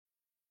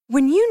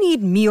When you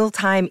need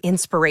mealtime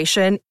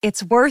inspiration,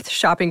 it's worth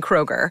shopping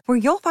Kroger, where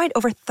you'll find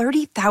over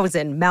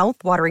 30,000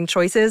 mouth-watering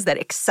choices that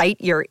excite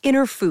your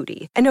inner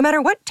foodie. And no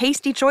matter what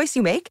tasty choice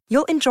you make,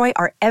 you'll enjoy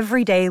our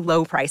everyday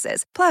low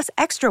prices, plus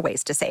extra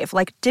ways to save,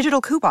 like digital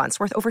coupons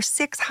worth over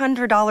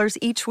 $600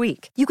 each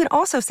week. You can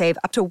also save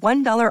up to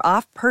 $1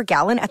 off per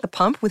gallon at the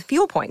pump with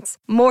fuel points.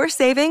 More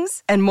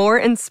savings and more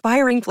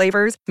inspiring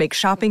flavors make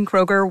shopping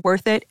Kroger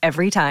worth it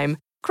every time.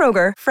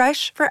 Kroger,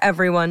 fresh for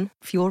everyone.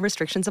 Fuel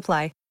restrictions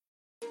apply.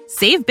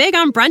 Save big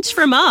on brunch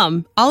for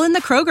mom, all in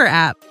the Kroger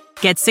app.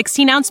 Get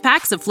 16-ounce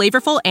packs of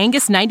flavorful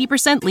Angus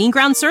 90% lean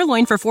ground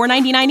sirloin for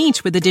 $4.99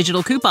 each with a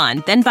digital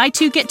coupon. Then buy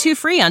 2, get 2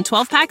 free on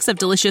 12 packs of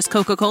delicious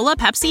Coca-Cola,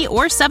 Pepsi,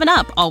 or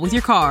 7-Up, all with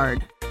your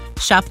card.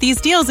 Shop these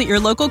deals at your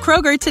local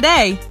Kroger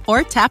today,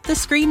 or tap the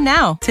screen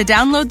now to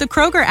download the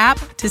Kroger app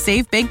to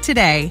save big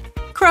today.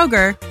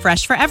 Kroger,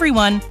 fresh for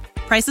everyone.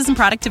 Prices and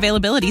product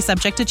availability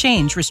subject to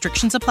change.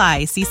 Restrictions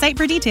apply. See site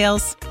for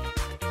details.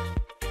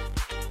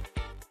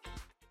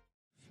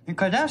 In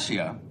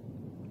Cardassia,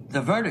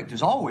 the verdict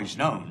is always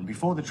known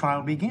before the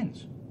trial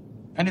begins.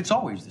 And it's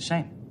always the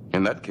same.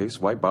 In that case,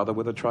 why bother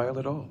with a trial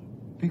at all?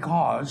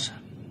 Because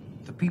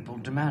the people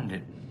demand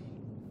it.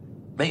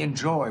 They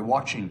enjoy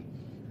watching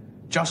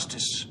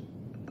justice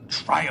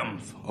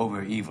triumph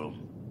over evil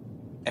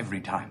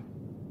every time.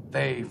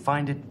 They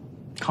find it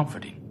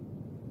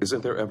comforting.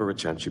 Isn't there ever a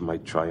chance you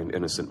might try an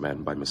innocent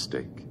man by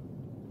mistake?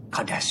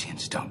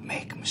 Cardassians don't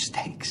make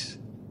mistakes.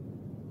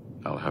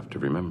 I'll have to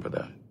remember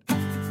that.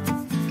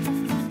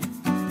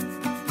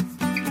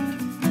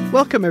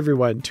 Welcome,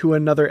 everyone, to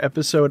another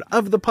episode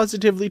of the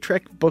Positively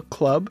Trek Book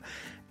Club.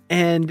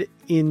 And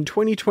in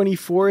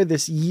 2024,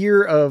 this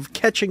year of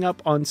catching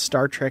up on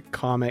Star Trek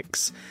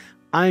comics,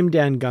 I'm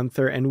Dan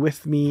Gunther, and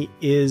with me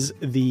is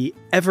the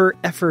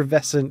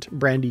ever-effervescent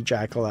Brandy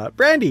Jackala.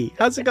 Brandy,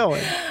 how's it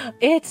going?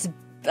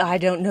 I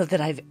don't know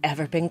that I've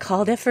ever been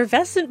called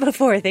effervescent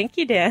before. Thank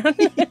you, Dan.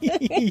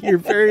 You're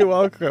very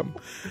welcome.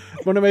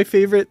 One of my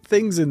favorite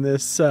things in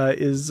this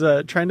is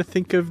trying to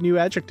think of new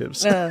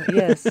adjectives. Oh,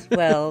 yes.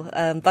 Well,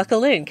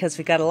 buckle in, because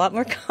we got a lot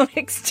more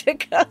comics to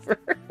cover.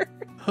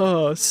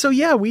 So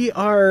yeah, we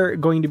are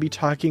going to be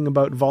talking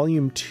about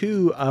Volume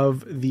 2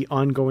 of the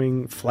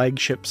ongoing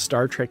flagship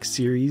Star Trek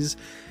series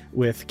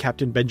with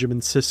Captain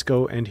Benjamin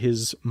Sisko and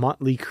his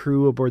motley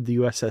crew aboard the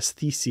USS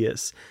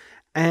Theseus.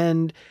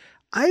 And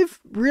I've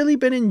really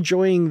been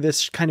enjoying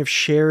this kind of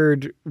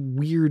shared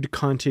weird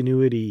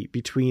continuity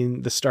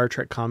between the Star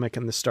Trek comic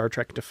and the Star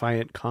Trek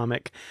Defiant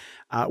comic,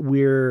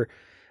 where,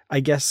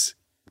 I guess,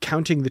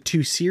 counting the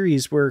two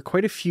series, we're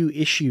quite a few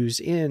issues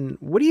in.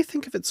 What do you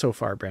think of it so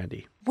far,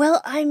 Brandy?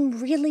 Well,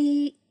 I'm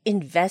really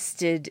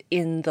invested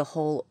in the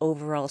whole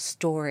overall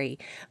story,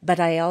 but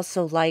I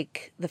also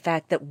like the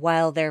fact that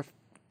while they're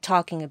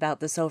talking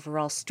about this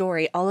overall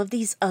story, all of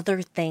these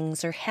other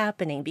things are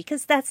happening,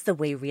 because that's the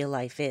way real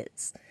life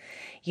is.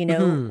 You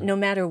know, no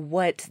matter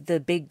what the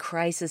big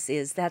crisis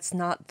is, that's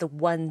not the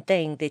one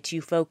thing that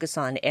you focus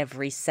on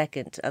every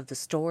second of the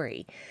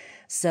story.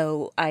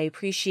 So I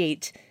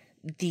appreciate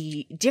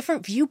the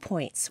different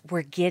viewpoints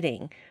we're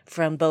getting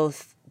from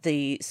both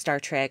the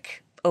Star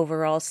Trek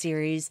overall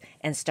series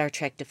and Star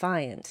Trek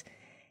Defiant,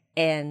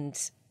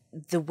 and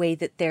the way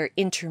that they're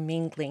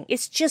intermingling.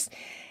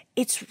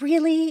 It's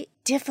really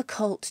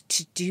difficult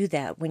to do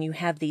that when you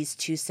have these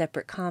two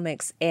separate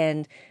comics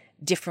and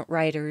different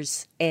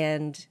writers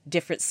and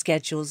different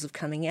schedules of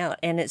coming out.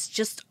 And it's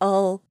just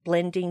all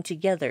blending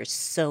together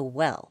so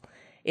well.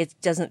 It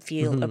doesn't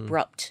feel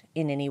abrupt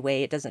in any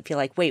way. It doesn't feel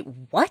like, wait,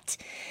 what?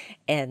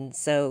 And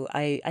so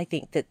I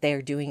think that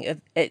they're doing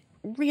a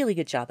really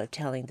good job of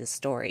telling this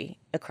story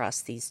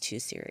across these two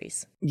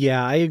series.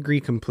 Yeah, I agree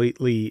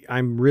completely.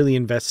 I'm really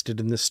invested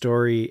in the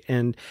story.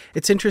 And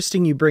it's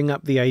interesting you bring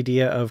up the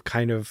idea of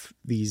kind of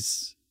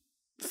these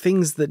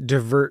things that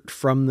divert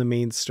from the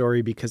main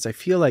story, because I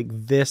feel like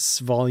this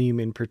volume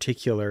in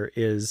particular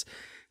is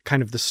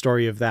kind of the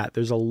story of that.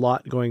 There's a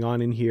lot going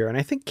on in here. And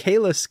I think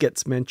Kahless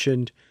gets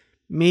mentioned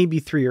maybe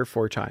 3 or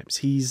 4 times.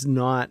 He's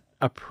not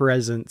a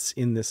presence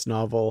in this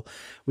novel.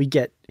 We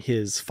get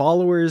his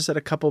followers at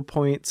a couple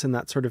points and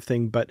that sort of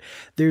thing, but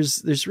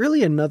there's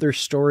really another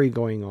story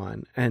going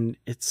on, and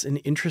it's an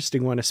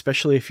interesting one,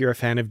 especially if you're a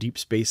fan of Deep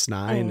Space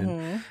Nine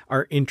and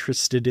are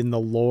interested in the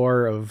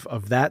lore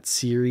of that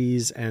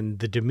series and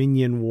the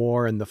Dominion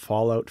War and the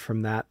fallout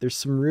from that. There's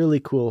some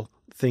really cool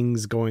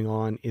things going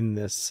on in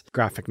this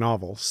graphic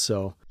novel.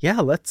 So yeah,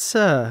 let's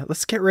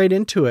get right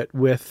into it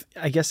with,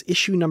 I guess,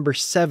 issue number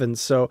 7.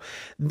 So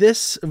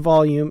this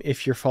volume,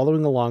 if you're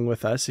following along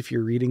with us, if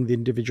you're reading the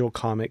individual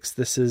comics,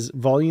 this is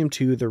volume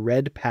 2, The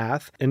Red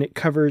Path, and it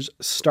covers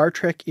Star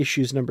Trek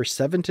issues number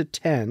 7 to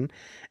 10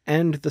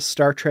 and the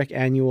Star Trek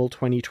Annual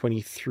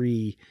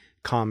 2023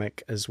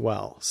 comic as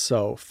well.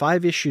 So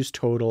 5 issues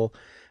total.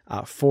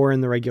 4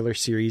 in the regular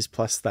series,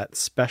 plus that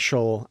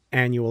special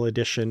annual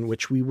edition,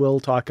 which we will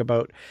talk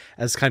about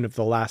as kind of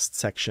the last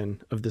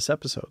section of this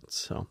episode.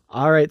 So,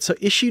 all right. So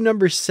issue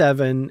number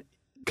 7,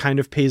 kind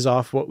of pays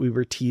off what we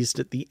were teased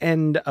at the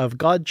end of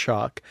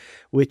Godshock,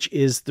 which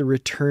is the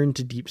return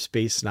to Deep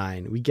Space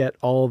Nine. We get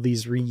all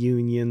these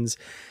reunions,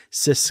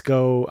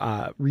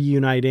 Sisko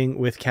reuniting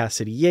with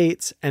Cassidy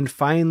Yates, and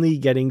finally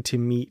getting to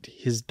meet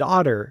his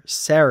daughter,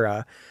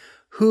 Sarah,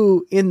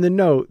 who in the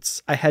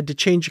notes I had to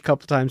change a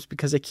couple times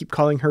because I keep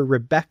calling her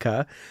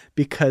Rebecca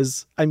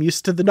because I'm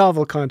used to the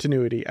novel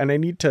continuity and I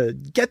need to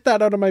get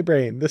that out of my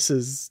brain. This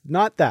is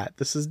not that.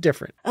 This is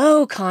different.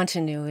 Oh,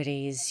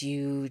 continuities,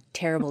 you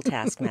terrible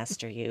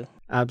taskmaster, you.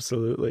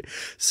 Absolutely.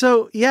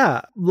 So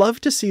yeah, love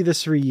to see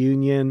this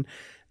reunion.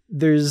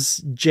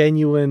 There's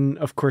genuine,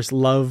 of course,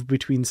 love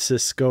between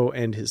Sisko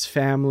and his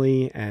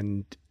family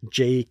and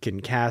Jake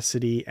and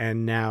Cassidy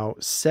and now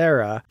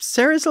Sarah.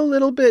 Sarah's a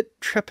little bit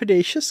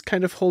trepidatious,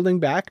 kind of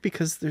holding back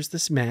because there's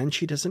this man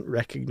she doesn't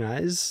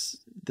recognize.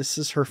 This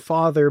is her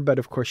father, but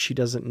of course she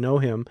doesn't know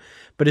him.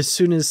 But as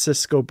soon as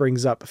Sisko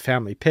brings up a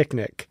family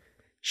picnic,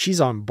 she's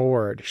on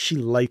board. She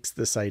likes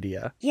this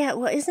idea. Yeah,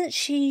 well, isn't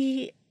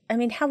she... I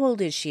mean, how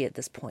old is she at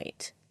this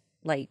point?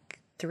 Like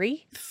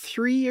 3?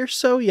 3 or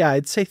so? Yeah,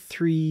 I'd say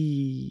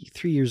 3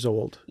 years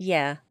old.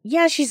 Yeah.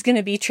 Yeah, she's going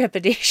to be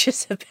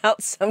trepidatious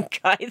about some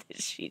guy that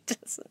she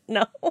doesn't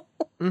know.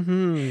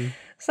 Mm-hmm.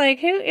 It's like,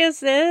 who is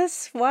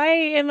this? Why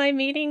am I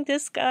meeting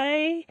this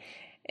guy?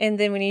 And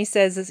then when he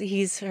says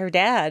he's her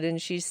dad,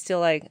 and she's still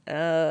like,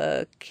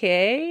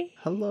 okay.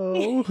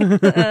 Hello.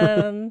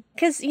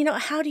 Because,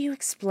 how do you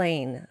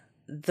explain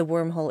the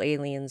wormhole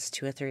aliens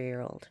to a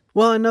 3-year-old?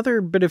 Well, another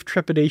bit of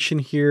trepidation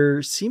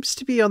here seems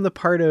to be on the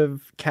part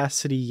of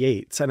Cassidy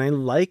Yates. And I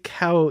like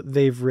how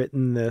they've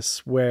written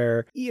this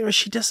where,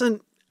 she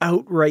doesn't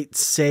outright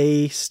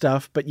say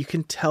stuff, but you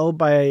can tell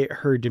by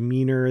her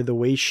demeanor, the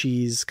way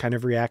she's kind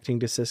of reacting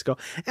to Sisko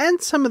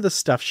and some of the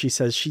stuff she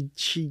says.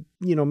 She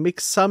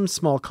makes some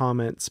small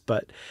comments,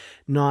 but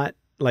not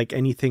like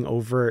anything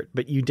overt,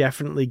 but you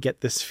definitely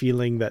get this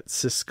feeling that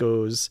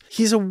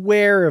he's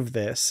aware of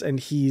this and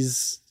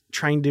he's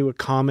trying to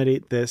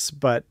accommodate this,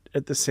 but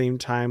at the same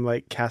time,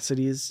 like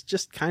Cassidy is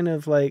just kind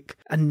of like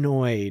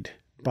annoyed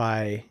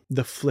by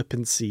the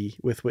flippancy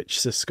with which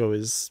Sisko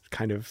is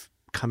kind of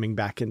coming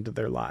back into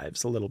their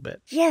lives a little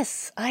bit.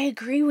 Yes, I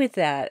agree with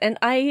that. And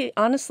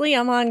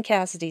I'm on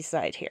Cassidy's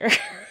side here.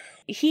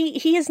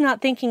 He is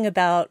not thinking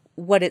about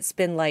what it's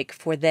been like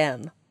for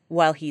them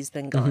while he's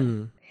been gone.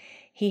 Mm-hmm.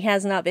 He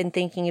has not been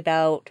thinking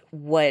about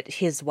what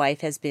his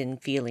wife has been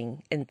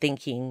feeling and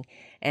thinking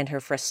and her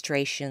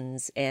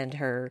frustrations and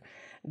her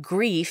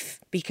grief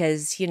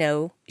because,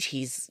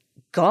 she's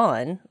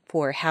gone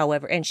for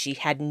however, and she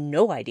had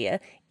no idea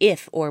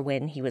if or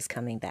when he was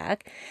coming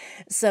back.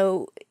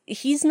 So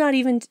he's not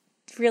even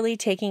really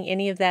taking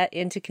any of that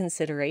into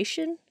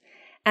consideration.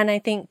 And I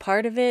think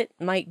part of it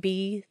might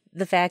be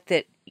the fact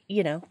that,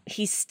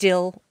 he's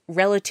still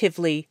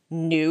relatively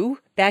new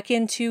back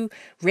into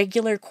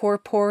regular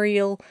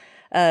corporeal,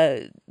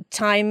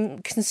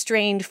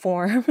 time-constrained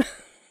form.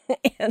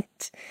 And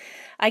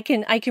I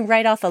can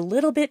write off a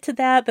little bit to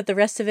that, but the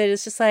rest of it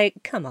is just like,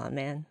 come on,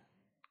 man.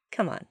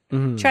 Come on.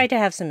 Mm-hmm. Try to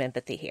have some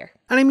empathy here.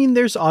 And I mean,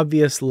 there's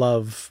obvious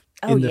love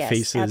in the yes,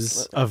 faces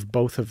absolutely. of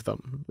both of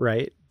them,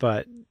 right?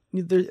 But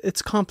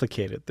it's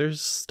complicated.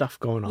 There's stuff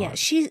going on. Yeah,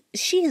 she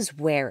is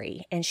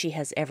wary, and she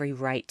has every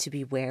right to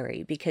be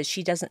wary because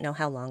she doesn't know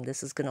how long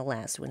this is going to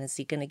last. When is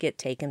he going to get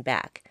taken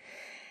back?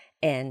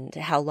 And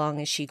how long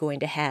is she going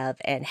to have?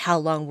 And how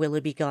long will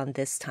it be gone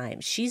this time?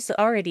 She's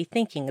already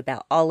thinking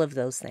about all of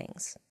those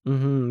things.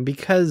 Mm-hmm,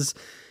 because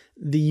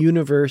the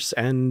universe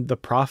and the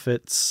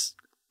prophets,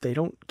 they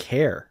don't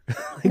care.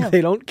 No. They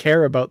don't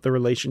care about the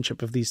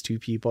relationship of these two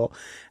people,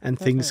 and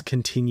things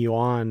continue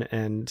on,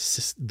 and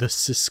the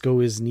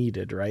Sisko is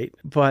needed, right?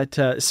 But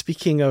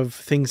speaking of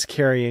things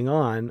carrying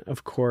on,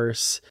 of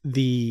course,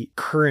 the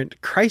current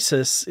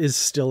crisis is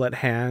still at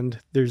hand.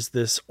 There's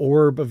this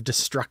orb of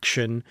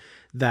destruction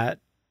that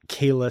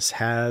Kahless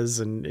has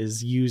and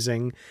is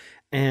using,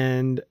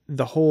 and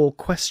the whole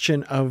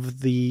question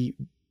of the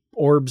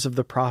orbs of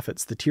the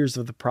prophets, the tears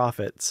of the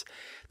prophets,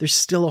 there's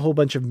still a whole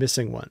bunch of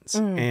missing ones,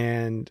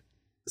 and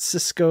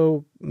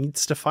Sisko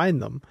needs to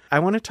find them. I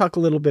want to talk a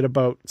little bit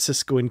about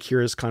Sisko and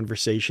Kira's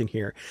conversation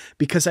here,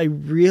 because I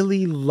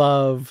really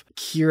love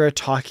Kira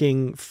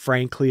talking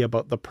frankly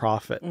about the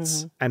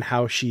prophets and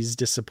how she's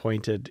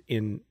disappointed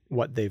in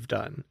what they've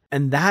done.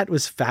 And that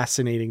was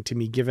fascinating to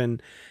me,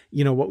 given,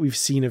 what we've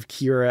seen of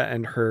Kira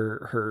and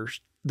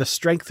the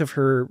strength of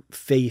her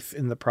faith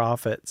in the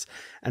prophets.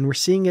 And we're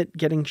seeing it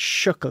getting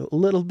shook a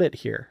little bit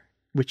here,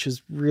 which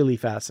is really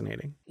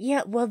fascinating.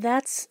 Yeah, well,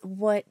 that's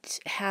what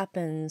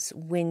happens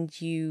when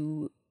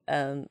you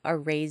are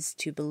raised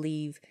to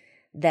believe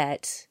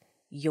that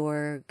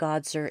your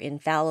gods are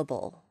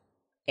infallible,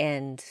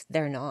 and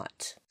they're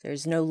not.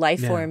 There's no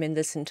life form in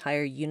this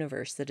entire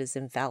universe that is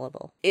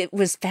infallible. It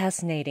was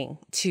fascinating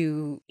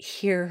to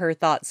hear her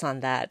thoughts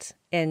on that,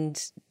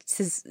 and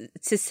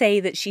to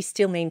say that she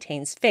still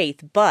maintains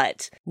faith,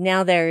 but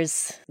now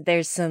there's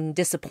some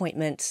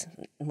disappointment,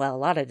 well, a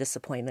lot of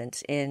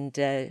disappointment,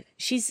 and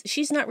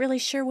she's not really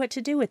sure what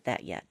to do with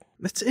that yet.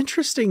 That's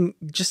interesting.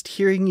 Just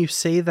hearing you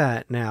say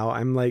that now,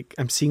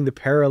 I'm seeing the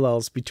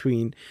parallels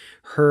between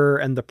her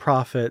and the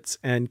prophets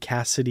and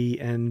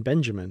Cassidy and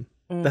Benjamin.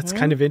 That's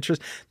kind of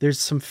interesting. There's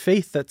some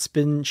faith that's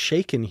been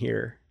shaken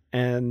here,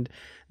 and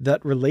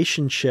that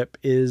relationship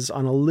is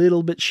on a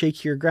little bit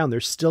shakier ground.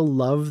 There's still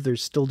love,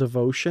 there's still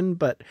devotion,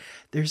 but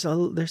there's a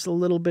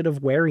little bit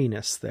of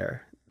wariness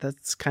there.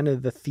 That's kind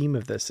of the theme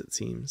of this, it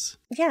seems.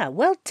 Yeah,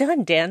 well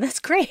done, Dan. That's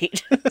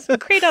great. That's a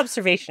great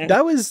observation.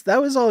 That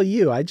was all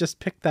you. I just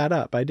picked that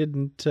up. I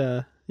didn't,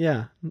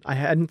 I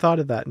hadn't thought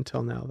of that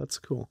until now. That's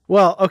cool.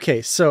 Well,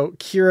 okay, so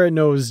Kira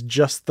knows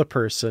just the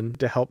person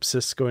to help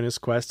Sisko in his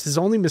quest. His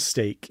only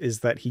mistake is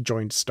that he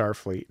joined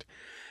Starfleet.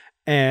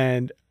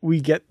 And we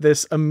get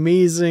this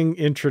amazing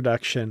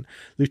introduction.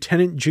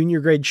 Lieutenant Junior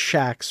Grade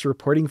Shax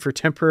reporting for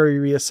temporary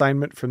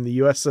reassignment from the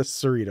USS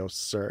Cerritos,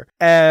 sir.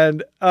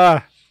 And,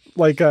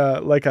 like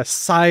a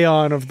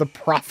scion of the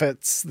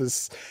prophets,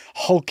 this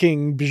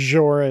hulking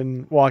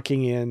Bajoran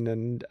walking in,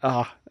 and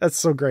that's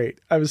so great.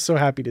 I was so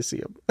happy to see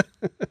him.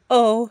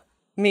 Oh,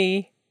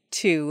 me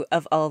too.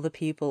 Of all the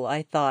people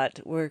I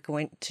thought were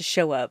going to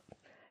show up,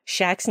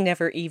 Shax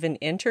never even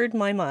entered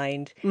my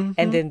mind,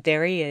 and then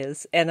there he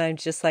is, and I'm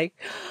just like,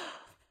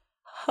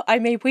 I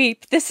may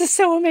weep. This is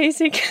so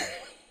amazing.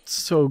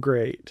 So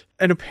great.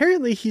 And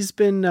apparently he's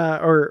been,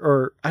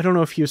 or I don't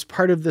know if he was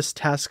part of this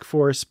task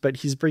force, but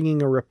he's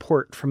bringing a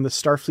report from the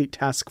Starfleet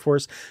Task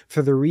Force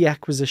for the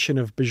reacquisition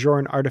of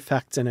Bajoran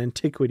artifacts and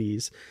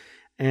antiquities.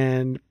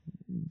 And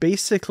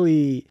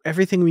basically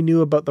everything we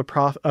knew about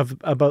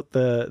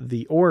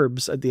the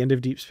orbs at the end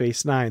of Deep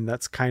Space Nine,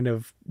 that's kind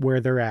of where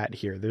they're at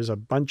here. There's a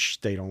bunch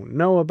they don't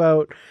know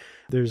about.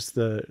 There's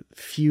the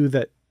few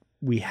that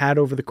we had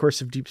over the course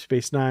of Deep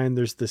Space Nine.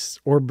 There's this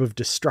orb of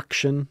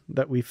destruction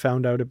that we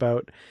found out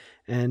about,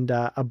 and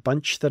a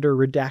bunch that are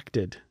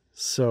redacted.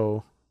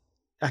 So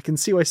I can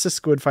see why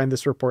Sisko would find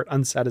this report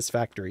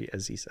unsatisfactory,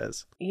 as he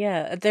says.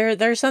 Yeah, there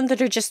are some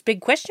that are just big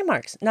question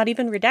marks, not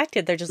even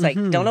redacted. They're just like,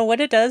 don't know what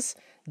it does,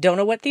 don't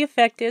know what the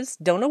effect is,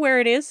 don't know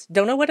where it is,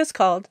 don't know what it's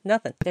called,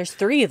 nothing. There's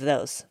 3 of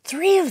those.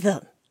 3 of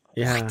them.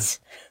 Yeah. What?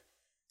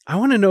 I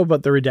want to know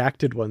about the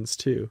redacted ones,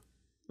 too.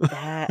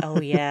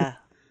 Oh, yeah.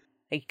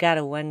 I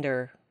gotta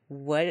wonder,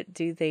 what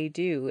do they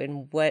do,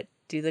 and what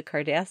do the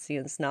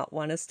Cardassians not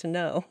want us to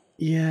know?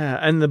 Yeah,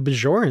 and the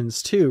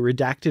Bajorans, too,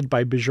 redacted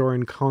by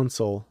Bajoran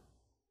Consul.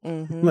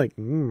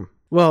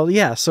 Well,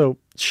 yeah, so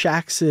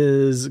Shax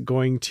is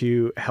going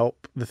to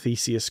help the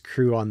Theseus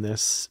crew on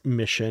this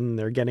mission.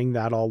 They're getting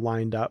that all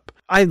lined up.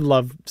 I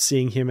love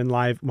seeing him in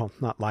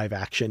not live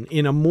action,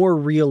 in a more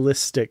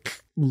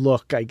realistic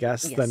look, I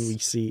guess, than we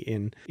see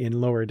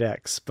in Lower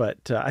Decks.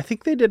 But I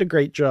think they did a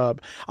great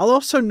job. I'll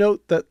also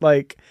note that,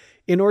 like,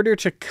 in order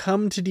to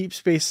come to Deep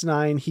Space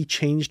Nine, he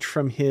changed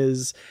from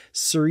his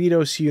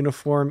Cerritos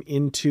uniform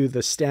into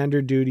the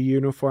standard duty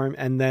uniform.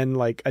 And then,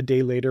 like, a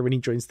day later when he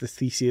joins the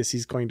Theseus,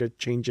 he's going to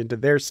change into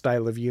their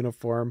style of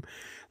uniform.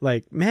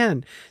 Like,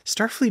 man,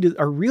 Starfleet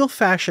are real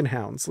fashion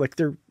hounds. Like,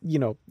 they're,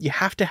 you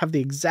have to have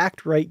the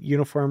exact right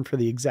uniform for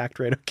the exact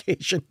right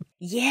occasion.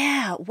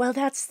 Yeah, well,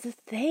 that's the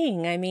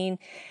thing. I mean,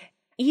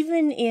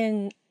 even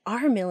in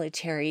our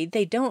military,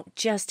 they don't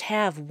just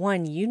have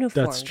one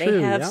uniform. That's true,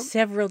 they have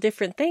several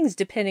different things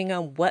depending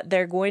on what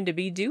they're going to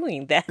be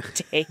doing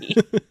that day.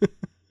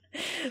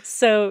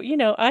 So,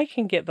 I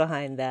can get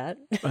behind that.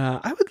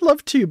 I would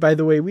love to, by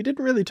the way. We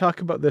didn't really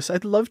talk about this.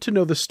 I'd love to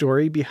know the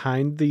story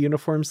behind the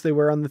uniforms they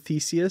wear on the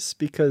Theseus,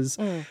 because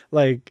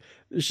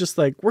it's just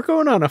like, we're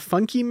going on a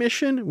funky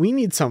mission. We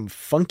need some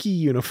funky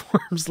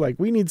uniforms. Like,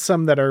 we need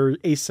some that are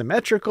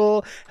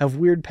asymmetrical, have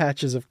weird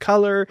patches of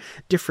color,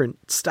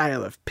 different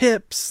style of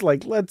pips.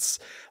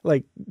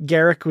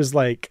 Garrick was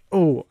like,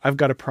 oh, I've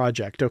got a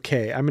project.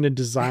 Okay, I'm going to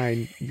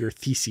design your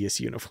Theseus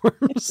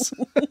uniforms.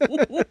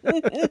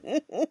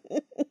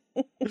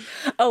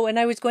 Oh, and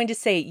I was going to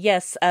say,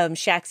 yes,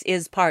 Shax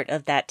is part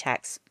of that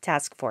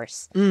task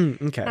force.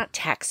 Okay. Not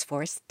tax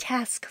force,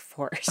 task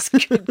force.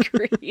 Good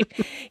grief.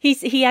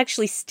 He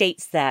actually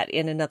states that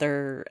in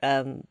another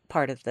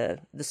part of the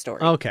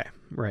story. Okay,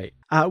 right.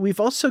 We've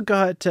also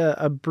got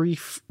a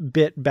brief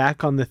bit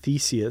back on the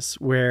Theseus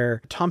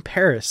where Tom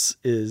Paris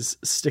is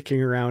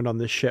sticking around on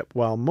the ship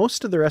while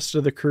most of the rest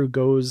of the crew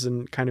goes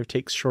and kind of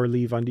takes shore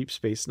leave on Deep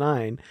Space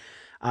Nine.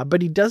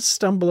 But he does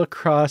stumble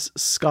across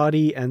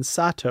Scotty and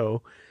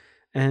Sato,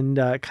 and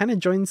kind of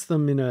joins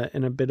them in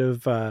a bit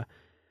of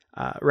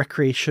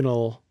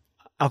recreational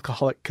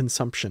alcoholic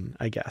consumption,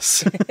 I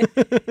guess.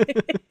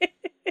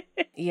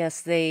 Yes,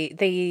 they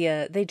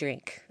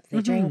drink.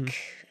 They drink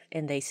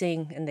and they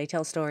sing and they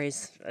tell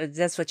stories.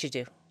 That's what you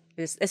do,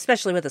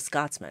 especially with a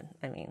Scotsman.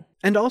 I mean,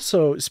 and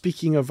also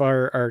speaking of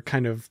our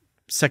kind of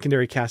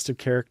secondary cast of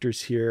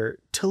characters here,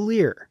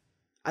 Talir.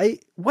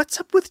 What's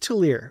up with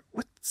Talir?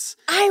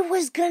 I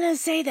was gonna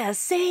say the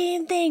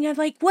same thing. I'm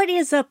like, what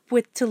is up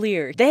with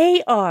Talir?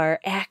 They are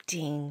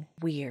acting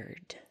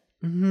weird.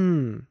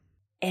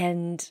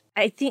 And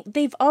I think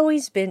they've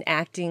always been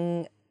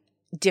acting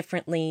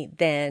differently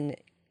than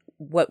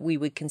what we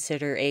would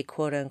consider a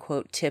quote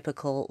unquote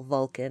typical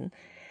Vulcan,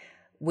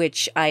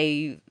 which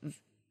I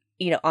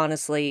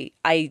honestly,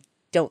 I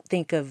don't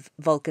think of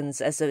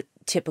Vulcans as a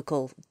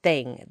typical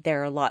thing.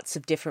 There are lots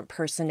of different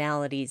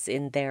personalities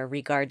in there,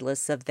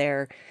 regardless of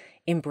their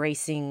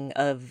embracing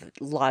of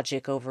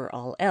logic over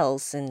all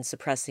else and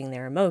suppressing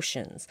their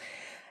emotions.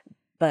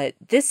 But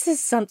this is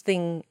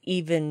something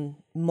even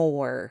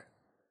more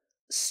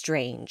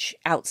strange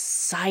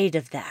outside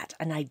of that.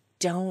 And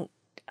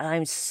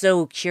I'm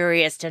so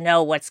curious to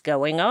know what's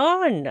going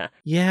on.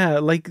 Yeah,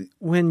 like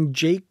when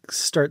Jake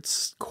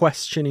starts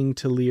questioning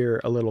Talir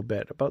a little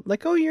bit about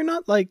like, oh, you're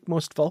not like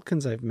most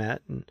Vulcans I've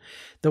met, and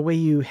the way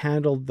you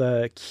handled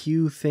the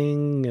Q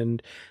thing,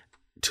 and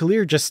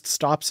Talir just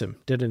stops him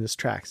dead in his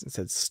tracks and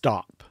says,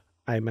 stop.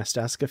 I must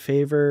ask a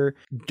favor.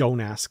 Don't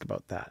ask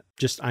about that.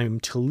 Just, I'm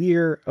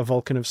Talir, a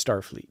Vulcan of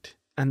Starfleet.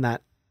 And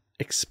that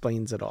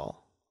explains it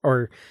all,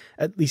 or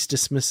at least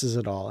dismisses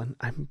it all.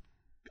 And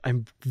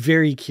I'm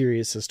very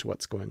curious as to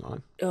what's going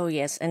on. Oh,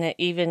 yes. And it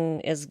even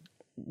is,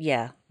 we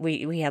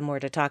have more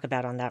to talk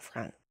about on that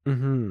front.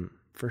 Mm-hmm,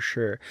 for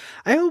sure.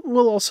 I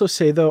will also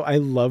say, though, I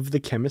love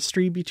the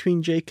chemistry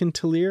between Jake and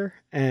Talir.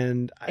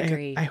 And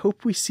I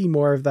hope we see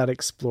more of that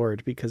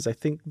explored, because I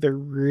think they're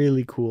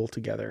really cool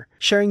together.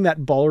 Sharing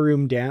that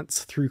ballroom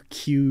dance through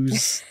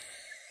Q's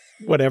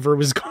whatever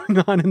was going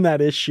on in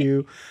that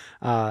issue,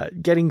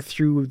 getting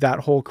through that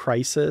whole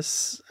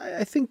crisis.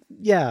 I think,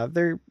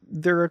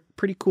 they're a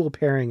pretty cool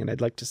pairing, and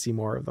I'd like to see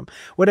more of them,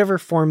 whatever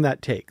form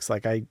that takes.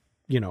 Like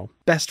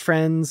best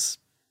friends,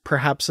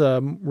 perhaps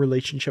a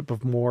relationship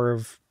of more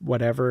of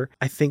whatever.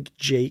 I think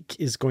Jake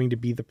is going to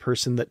be the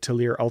person that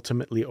Talir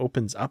ultimately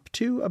opens up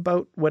to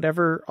about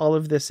whatever all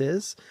of this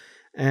is.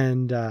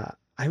 And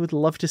I would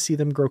love to see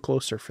them grow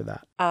closer for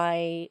that.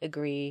 I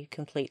agree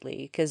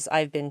completely, because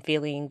I've been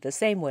feeling the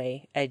same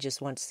way. I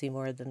just want to see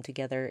more of them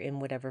together in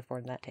whatever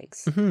form that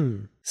takes.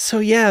 Mm-hmm. So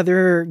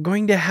they're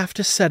going to have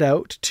to set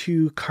out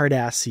to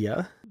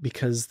Cardassia,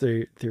 because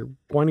they're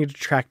wanting to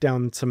track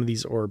down some of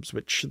these orbs,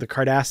 which the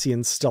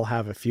Cardassians still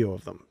have a few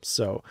of them.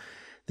 So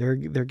they're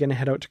going to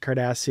head out to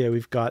Cardassia.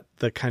 We've got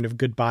the kind of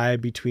goodbye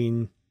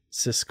between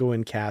Sisko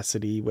and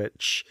Cassidy,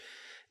 which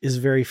is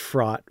very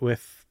fraught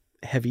with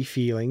heavy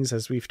feelings,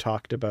 as we've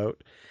talked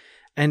about.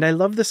 And I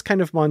love this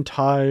kind of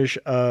montage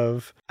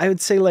of, I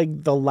would say,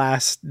 like the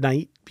last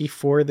night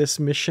before this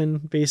mission.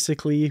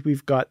 Basically,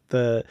 we've got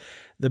the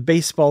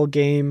baseball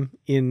game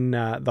in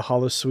the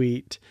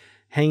holosuite,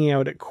 hanging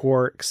out at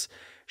Quark's.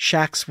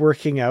 Shaq's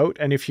working out,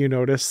 and if you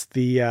notice,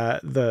 the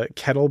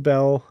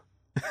kettlebell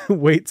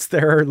weights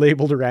there are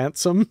labeled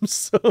ransom.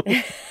 So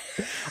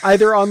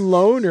either on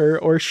loan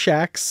or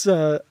Shaq's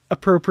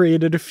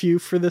appropriated a few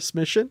for this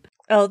mission.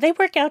 Oh, they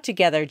work out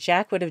together.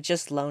 Jack would have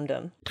just loaned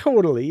them.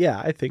 Totally. Yeah,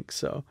 I think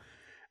so.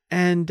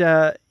 And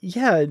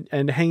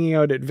and hanging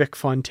out at Vic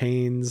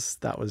Fontaine's,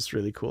 that was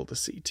really cool to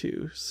see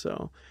too.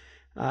 So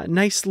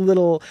nice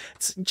little,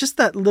 it's just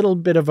that little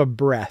bit of a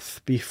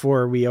breath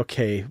before we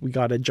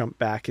got to jump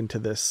back into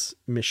this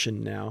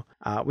mission now,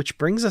 which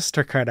brings us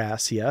to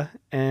Cardassia,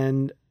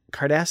 and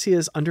Cardassia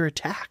is under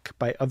attack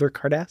by other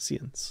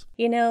Cardassians.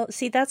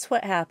 See, that's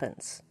what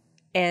happens.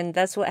 And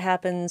that's what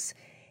happens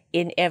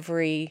in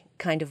every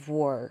kind of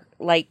war.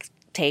 Like,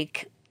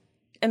 take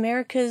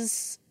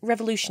America's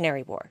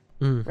Revolutionary War,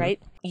 right?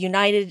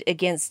 United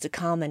against a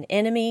common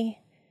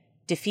enemy,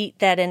 defeat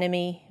that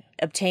enemy,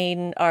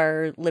 obtain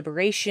our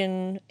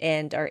liberation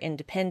and our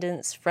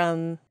independence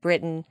from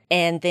Britain.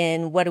 And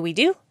then what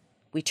do?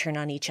 We turn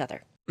on each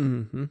other.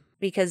 Mm-hmm.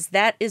 Because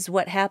that is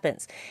what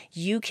happens.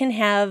 You can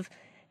have,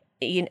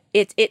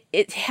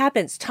 it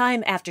happens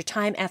time after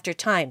time after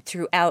time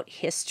throughout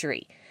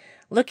history.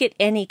 Look at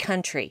any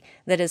country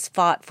that has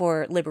fought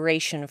for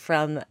liberation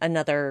from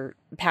another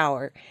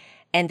power,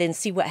 and then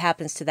see what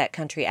happens to that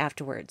country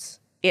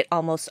afterwards. It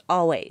almost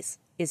always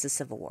is a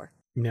civil war.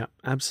 Yeah,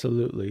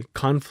 absolutely.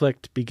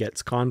 Conflict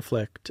begets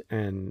conflict,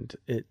 and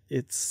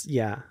it's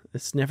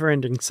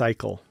never-ending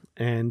cycle.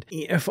 And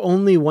if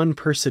only one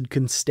person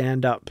can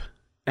stand up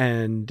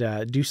and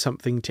do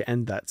something to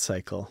end that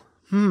cycle.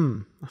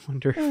 I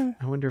wonder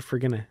if we're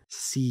gonna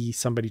see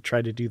somebody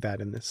try to do that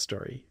in this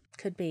story.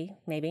 Could be,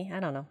 maybe. I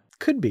don't know.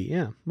 Could be,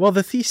 yeah. Well,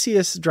 the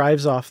Theseus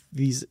drives off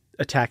these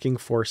attacking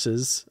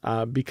forces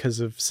because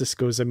of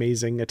Sisko's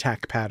amazing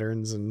attack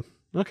patterns. And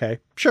okay,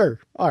 sure.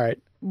 All right,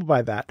 we'll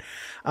buy that.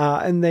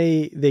 And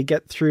they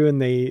get through,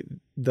 and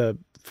the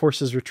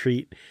forces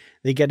retreat.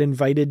 They get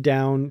invited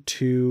down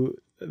to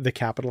the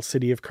capital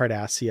city of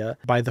Cardassia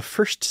by the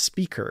first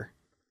speaker.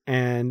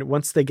 And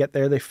once they get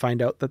there, they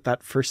find out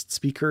that first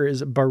speaker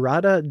is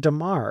Barada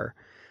Damar,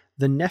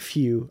 the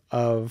nephew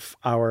of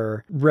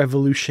our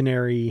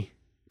revolutionary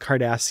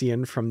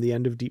Cardassian from the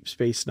end of Deep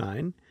Space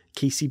Nine,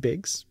 Casey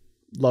Biggs.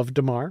 Love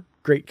Damar.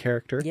 Great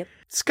character. Yep.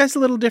 This guy's a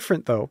little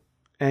different, though,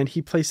 and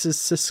he places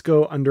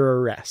Sisko under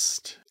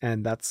arrest.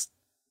 And that's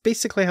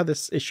basically how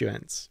this issue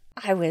ends.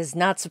 I was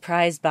not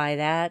surprised by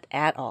that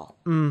at all.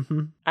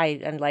 Mm-hmm.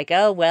 I'm like,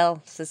 oh,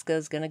 well,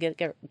 Sisko's going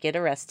to get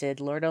arrested.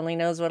 Lord only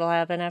knows what'll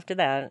happen after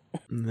that.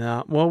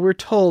 No, well, we're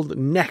told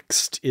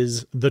next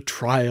is the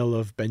trial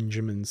of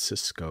Benjamin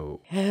Sisko.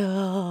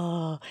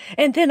 Oh,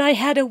 and then I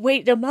had to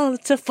wait a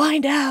month to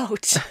find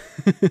out.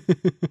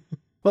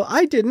 Well,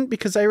 I didn't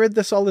because I read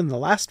this all in the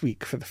last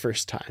week for the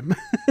first time.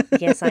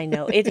 Yes, I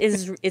know.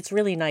 It's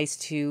really nice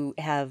to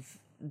have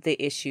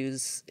the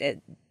issues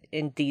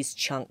in these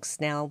chunks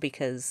now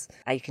because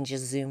I can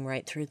just zoom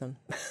right through them.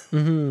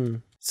 Mm-hmm.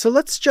 So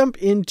let's jump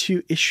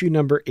into issue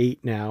number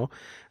 8 now.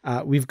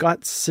 We've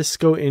got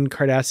Sisko in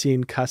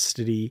Cardassian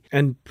custody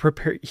and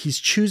he's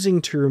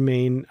choosing to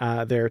remain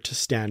there to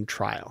stand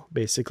trial.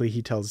 Basically,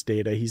 he tells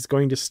Data he's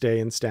going to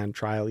stay and stand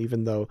trial,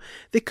 even though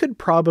they could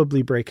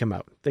probably break him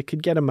out. They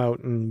could get him out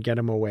and get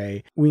him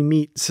away. We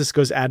meet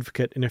Sisko's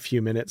advocate in a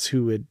few minutes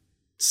who would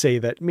say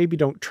that maybe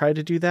don't try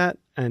to do that.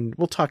 And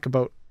we'll talk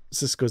about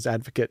Sisko's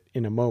advocate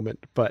in a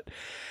moment. But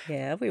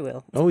yeah, we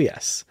will. Oh,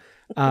 yes.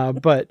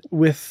 But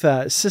with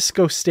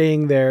Sisko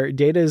staying there,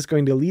 Data is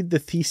going to lead the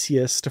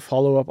Theseus to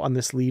follow up on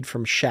this lead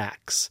from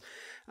Shax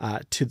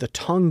to the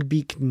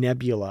Tongbeek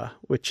Nebula,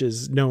 which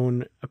is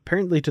known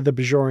apparently to the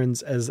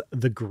Bajorans as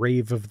the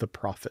Grave of the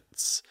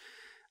Prophets.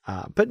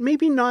 But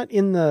maybe not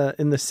in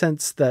the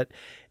sense that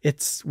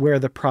it's where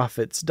the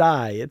prophets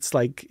die. It's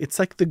like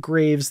the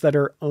graves that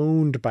are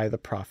owned by the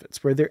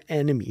prophets, where their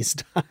enemies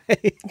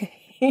die.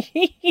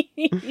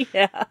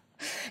 Yeah.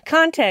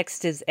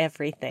 Context is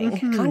everything.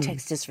 Mm-hmm.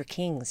 Context is for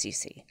kings, you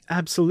see.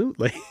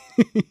 Absolutely.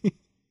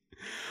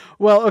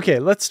 Well, okay,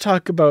 let's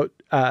talk about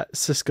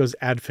Sisko's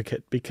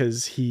advocate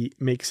because he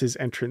makes his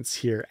entrance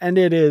here. And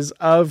it is,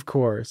 of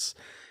course,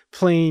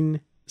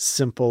 plain,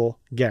 simple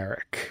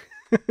Garak.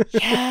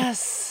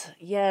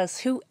 Yes.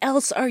 Who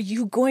else are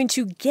you going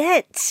to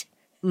get?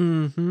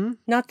 Mm-hmm.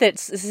 Not that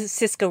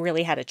Sisko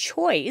really had a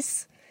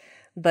choice.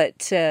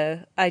 But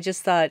I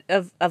just thought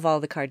of all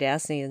the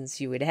Cardassians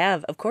you would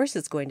have, of course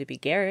it's going to be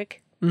Garak.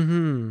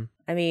 Mm-hmm.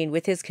 I mean,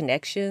 with his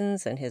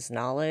connections and his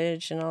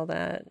knowledge and all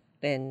that,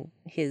 and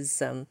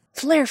his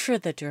flair for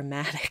the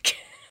dramatic.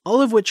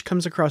 All of which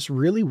comes across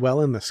really well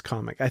in this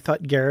comic. I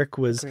thought Garak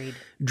was Agreed.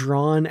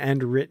 Drawn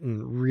and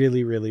written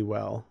really, really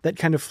well. That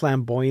kind of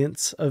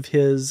flamboyance of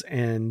his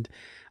and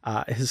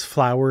his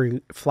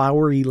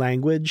flowery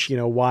language,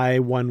 why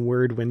one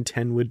word when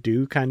 10 would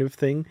do kind of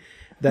thing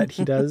that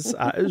he does.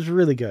 It was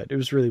really good. It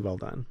was really well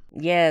done.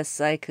 Yes,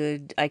 I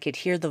could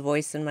hear the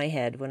voice in my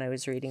head when I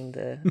was reading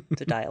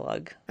the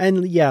dialogue.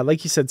 And yeah,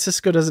 like you said,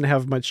 Sisko doesn't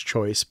have much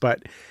choice,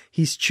 but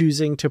he's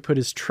choosing to put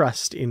his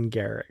trust in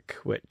Garak,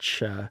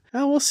 which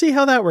we'll see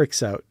how that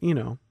works out.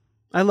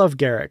 I love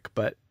Garak,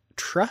 but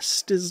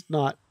trust is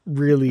not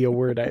really a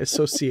word I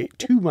associate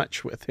too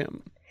much with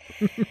him.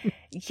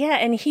 Yeah,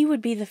 and he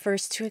would be the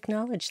first to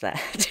acknowledge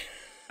that.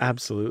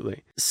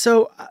 Absolutely.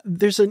 So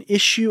there's an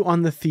issue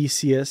on the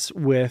Theseus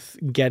with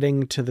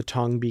getting to the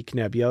Tongbeek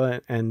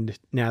Nebula and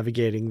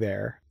navigating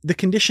there. The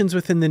conditions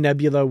within the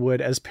nebula would,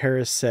 as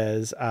Paris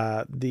says,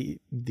 the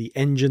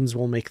engines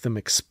will make them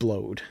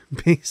explode,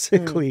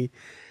 basically.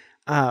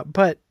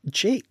 But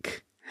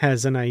Jake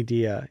has an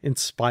idea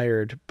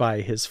inspired by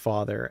his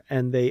father,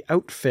 and they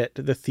outfit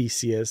the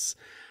Theseus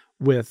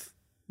with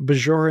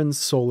Bajoran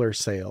solar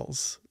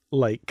sails,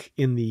 like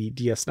in the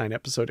DS9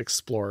 episode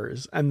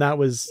Explorers. And that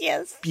was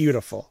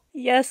beautiful.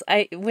 Yes,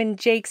 when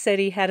Jake said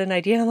he had an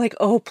idea, I'm like,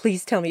 oh,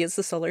 please tell me it's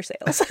the solar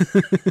sails.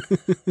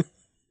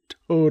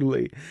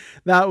 Totally.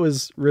 That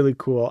was really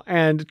cool.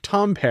 And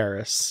Tom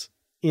Paris,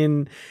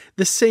 in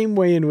the same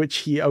way in which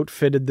he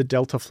outfitted the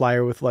Delta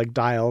Flyer with like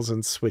dials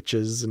and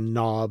switches and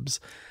knobs,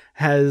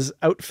 has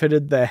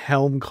outfitted the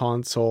helm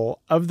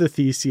console of the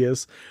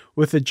Theseus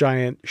with a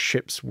giant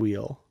ship's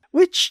wheel,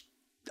 which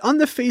on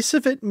the face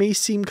of it may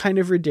seem kind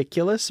of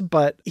ridiculous,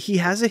 but he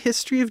has a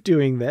history of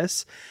doing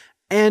this.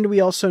 And we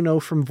also know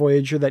from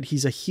Voyager that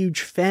he's a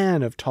huge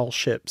fan of tall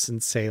ships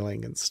and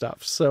sailing and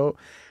stuff. So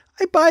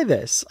I buy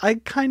this. I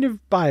kind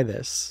of buy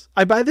this.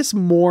 I buy this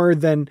more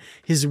than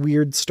his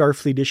weird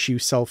Starfleet issue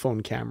cell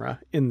phone camera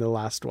in the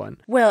last one.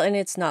 Well, and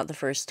it's not the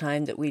first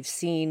time that we've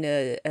seen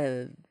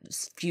a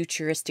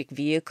futuristic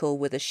vehicle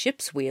with a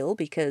ship's wheel,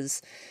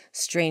 because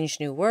Strange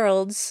New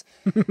Worlds,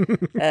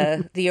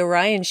 the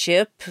Orion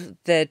ship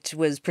that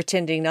was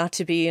pretending not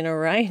to be an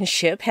Orion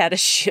ship had a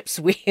ship's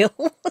wheel.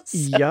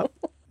 Yep.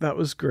 That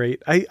was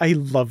great. I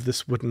love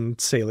this wooden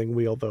sailing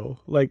wheel, though.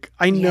 Like,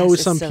 I know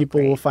some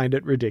people will find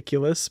it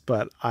ridiculous,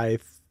 but I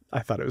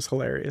thought it was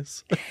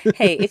hilarious.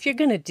 Hey, if you're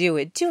going to do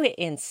it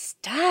in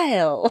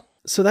style.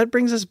 So that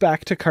brings us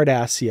back to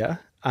Cardassia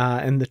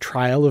and the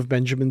trial of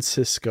Benjamin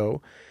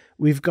Sisko.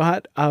 We've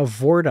got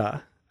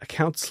Vorta, a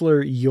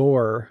counselor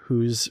Yor,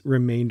 who's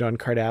remained on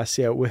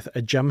Cardassia, with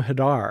a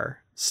Jem'Hadar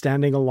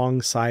standing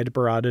alongside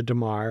Barada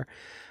Damar,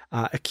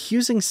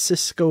 accusing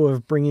Sisko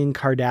of bringing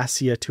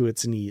Cardassia to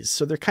its knees.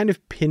 So they're kind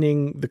of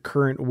pinning the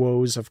current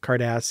woes of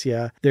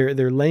Cardassia.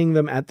 They're laying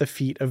them at the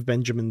feet of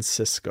Benjamin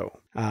Sisko.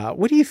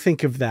 What do you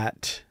think of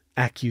that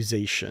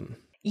accusation?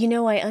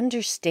 I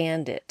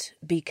understand it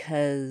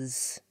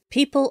because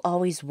people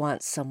always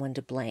want someone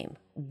to blame,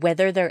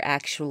 whether they're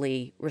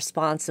actually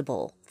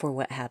responsible for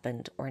what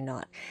happened or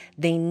not.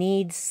 They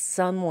need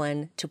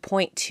someone to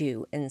point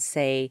to and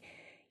say,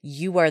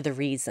 you are the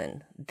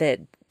reason that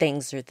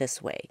things are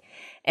this way.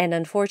 And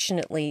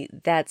unfortunately,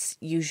 that's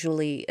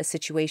usually a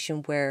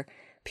situation where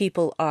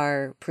people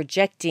are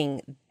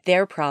projecting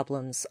their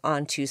problems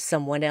onto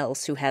someone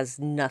else who has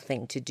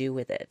nothing to do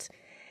with it.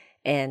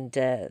 And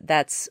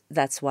that's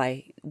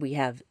why we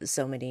have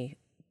so many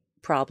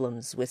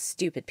problems with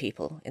stupid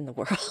people in the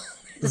world.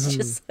 It's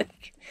just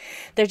like,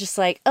 they're just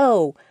like,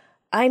 oh,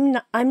 I'm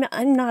not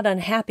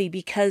unhappy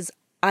because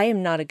I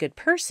am not a good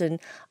person.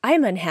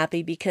 I'm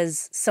unhappy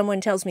because someone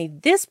tells me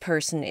this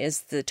person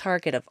is the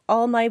target of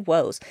all my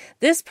woes.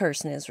 This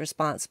person is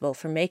responsible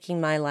for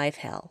making my life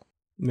hell.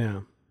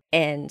 Yeah.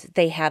 And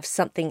they have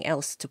something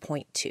else to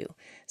point to.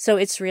 So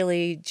it's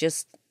really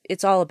just,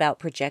 it's all about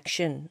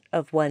projection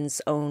of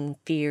one's own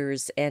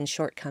fears and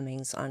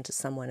shortcomings onto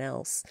someone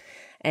else.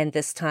 And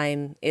this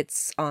time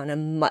it's on a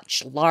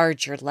much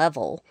larger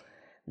level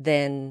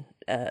than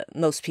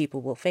most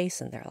people will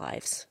face in their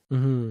lives.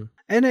 Mm-hmm.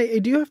 And I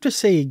do have to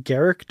say,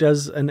 Garak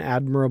does an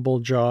admirable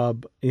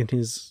job in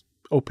his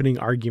opening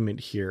argument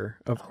here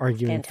of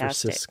arguing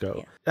fantastic. for Sisko.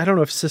 Yeah. I don't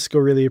know if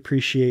Sisko really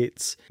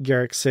appreciates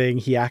Garak saying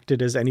he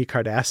acted as any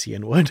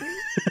Cardassian would.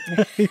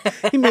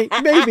 he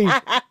maybe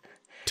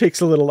takes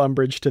a little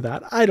umbrage to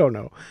that. I don't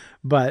know.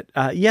 But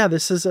yeah,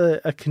 this is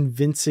a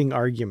convincing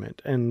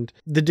argument. And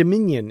the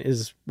Dominion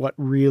is what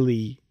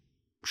really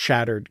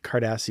shattered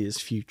Cardassia's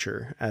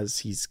future, as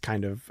he's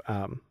kind of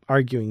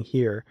arguing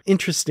here.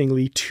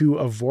 Interestingly, to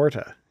a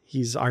Vorta,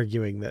 he's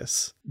arguing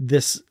this.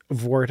 This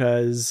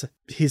Vorta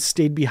he's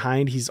stayed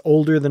behind. He's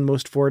older than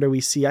most Vorta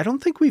we see. I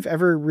don't think we've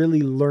ever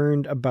really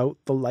learned about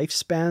the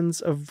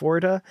lifespans of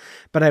Vorta,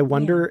 but I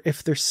wonder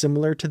if they're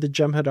similar to the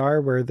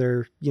Jem'Hadar, where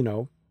they're,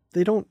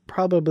 they don't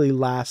probably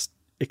last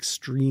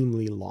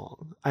extremely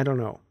long. I don't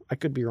know. I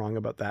could be wrong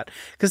about that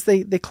because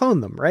they clone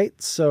them, right?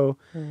 So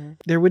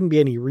there wouldn't be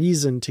any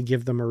reason to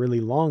give them a really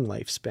long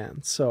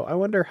lifespan. So I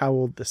wonder how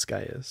old this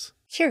guy is.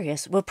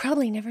 Curious. We'll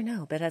probably never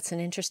know, but that's an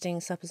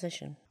interesting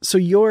supposition. So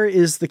Yor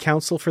is the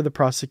counsel for the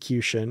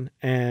prosecution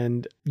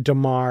and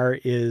Damar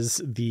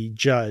is the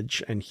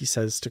judge, and he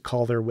says to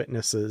call their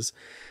witnesses.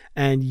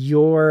 And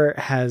Yor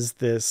has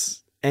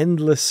this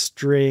endless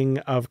string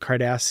of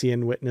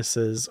Cardassian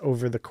witnesses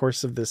over the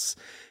course of this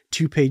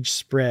 2-page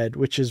spread,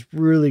 which is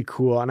really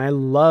cool. And I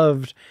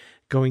loved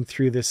going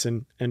through this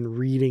and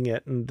reading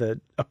it and the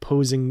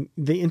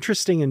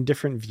interesting and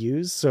different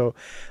views. So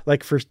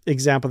like, for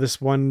example, this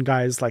one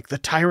guy's like, the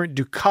tyrant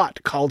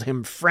Dukat called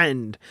him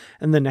friend.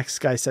 And the next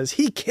guy says,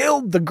 he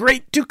killed the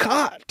great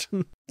Dukat.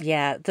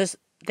 Yeah,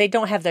 they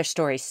don't have their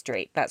story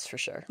straight. That's for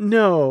sure.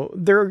 No,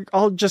 they're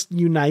all just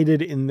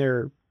united in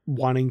their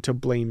wanting to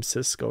blame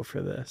Sisko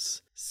for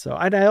this. So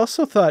I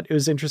also thought it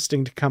was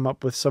interesting to come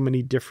up with so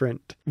many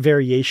different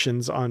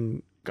variations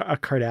on a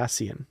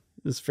Cardassian.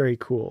 It's very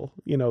cool.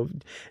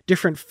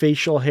 Different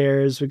facial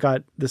hairs. We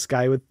got this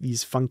guy with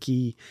these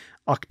funky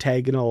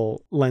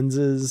octagonal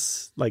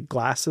lenses, like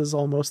glasses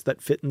almost,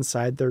 that fit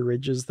inside their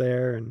ridges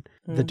there, and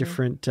the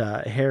different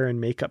hair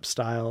and makeup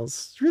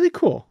styles. It's really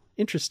cool.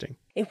 Interesting.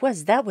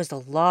 That was a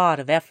lot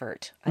of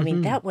effort. I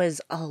mean, that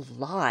was a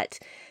lot,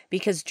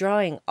 because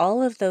drawing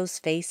all of those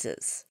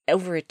faces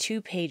over a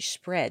 2-page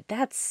spread,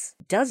 that's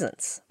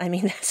dozens. I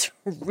mean, that's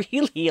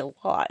really a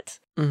lot.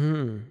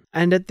 Mm-hmm.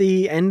 And at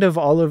the end of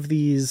all of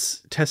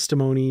these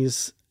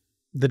testimonies,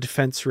 the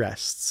defense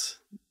rests.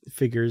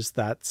 Figures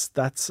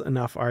that's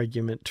enough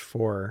argument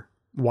for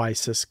why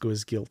Sisko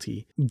is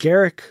guilty.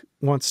 Garak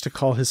wants to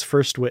call his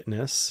first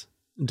witness.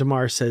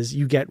 Damar says,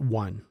 you get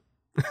one.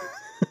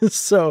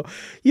 So,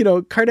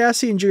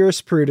 Cardassian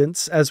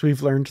jurisprudence, as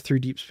we've learned through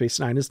Deep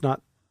Space Nine, is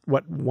not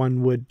what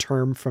one would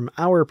term from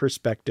our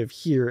perspective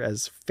here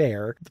as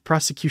fair. The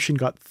prosecution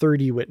got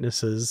 30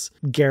 witnesses.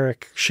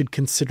 Garak should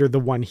consider the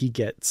one he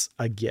gets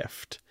a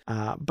gift.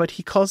 But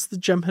he calls the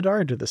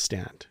Jem'Hadar to the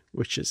stand,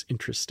 which is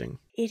interesting.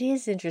 It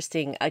is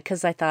interesting,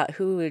 because I thought,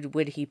 who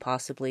would he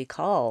possibly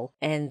call?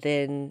 And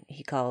then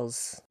he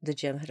calls the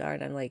Jem'Hadar,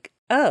 and I'm like,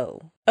 oh,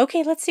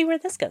 okay, let's see where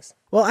this goes.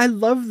 Well, I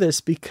love this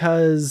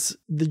because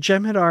the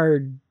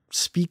Jem'Hadar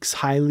speaks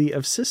highly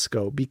of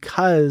Sisko,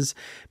 because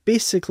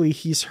basically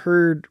he's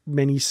heard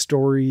many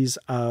stories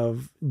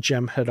of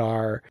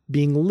Jem'Hadar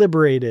being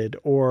liberated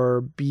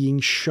or being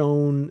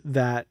shown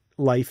that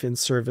life in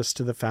service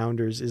to the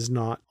founders is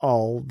not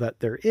all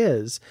that there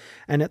is.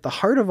 And at the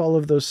heart of all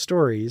of those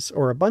stories,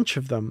 or a bunch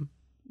of them,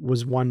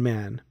 was one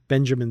man,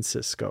 Benjamin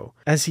Sisko.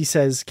 As he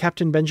says,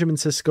 Captain Benjamin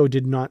Sisko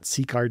did not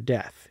seek our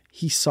death.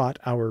 He sought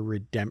our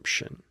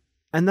redemption.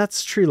 And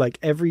that's true. Like,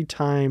 every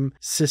time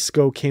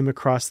Sisko came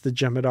across the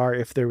Jem'Hadar,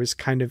 if there was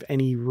kind of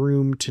any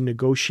room to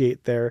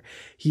negotiate there,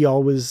 he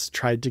always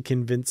tried to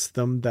convince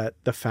them that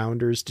the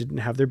founders didn't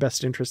have their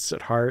best interests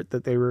at heart,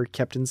 that they were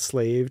kept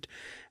enslaved,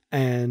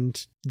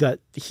 and that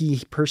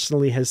he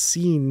personally has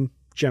seen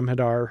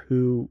Jem'Hadar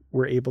who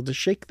were able to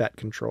shake that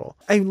control.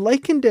 I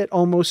likened it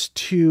almost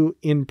to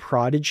in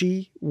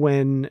Prodigy,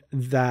 when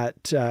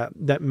that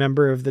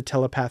member of the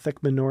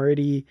telepathic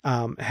minority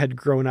had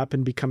grown up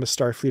and become a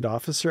Starfleet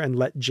officer and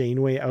let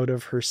Janeway out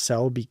of her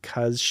cell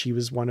because she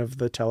was one of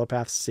the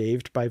telepaths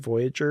saved by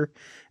Voyager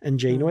and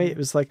Janeway. It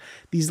was like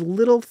these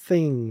little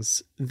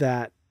things,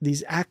 that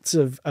these acts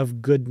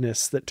of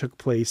goodness that took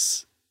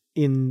place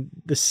in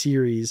the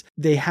series,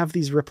 they have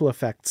these ripple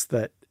effects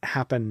that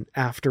happen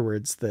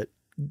afterwards that,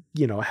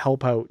 you know,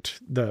 help out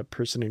the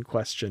person in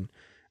question.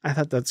 I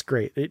thought that's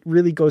great. It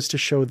really goes to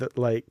show that,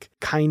 like,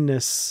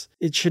 kindness,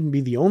 it shouldn't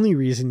be the only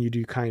reason you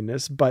do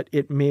kindness, but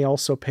it may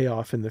also pay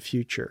off in the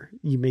future.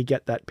 You may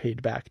get that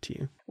paid back to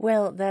you.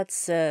 Well,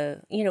 that's,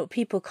 you know,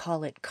 people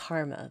call it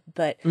karma,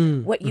 but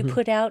what you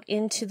put out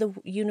into the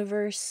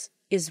universe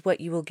is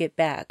what you will get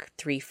back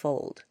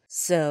threefold.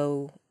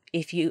 So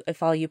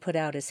if all you put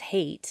out is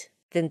hate,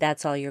 then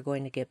that's all you're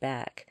going to get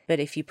back. But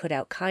if you put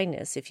out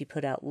kindness, if you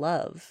put out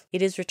love,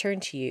 it is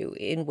returned to you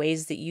in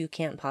ways that you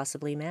can't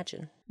possibly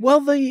imagine.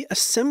 Well, the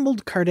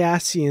assembled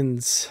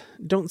Cardassians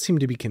don't seem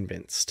to be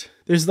convinced.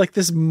 There's like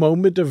this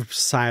moment of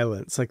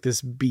silence, like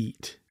this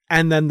beat.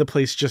 And then the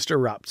place just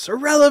erupts.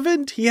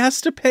 Irrelevant! He has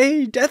to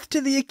pay! Death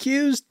to the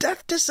accused!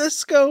 Death to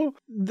Sisko!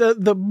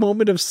 The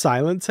moment of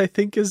silence, I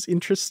think, is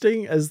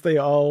interesting as they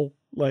all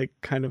like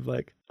kind of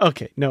like,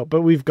 okay, no,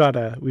 but we've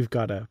gotta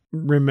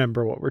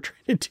remember what we're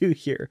trying to do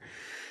here.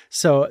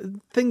 So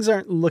things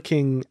aren't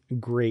looking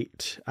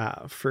great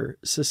for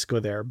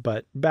Sisko there,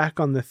 but back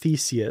on the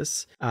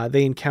Theseus,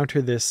 they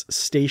encounter this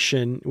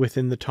station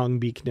within the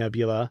Tongbeek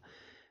Nebula,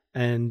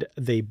 and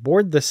they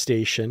board the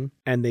station,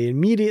 and they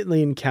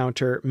immediately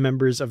encounter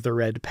members of the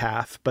Red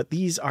Path, but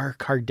these are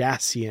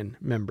Cardassian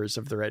members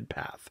of the Red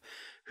Path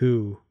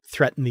who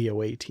threaten the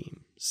away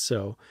team.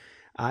 So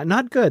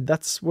not good.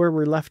 That's where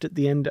we're left at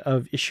the end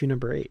of issue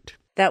number 8.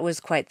 That was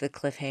quite the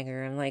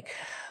cliffhanger. I'm like,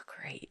 oh,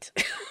 great.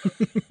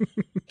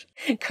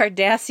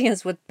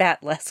 Cardassians with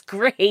batless,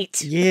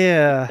 great.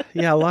 Yeah,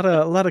 a lot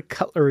of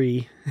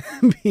cutlery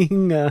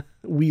being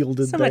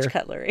wielded so there. So much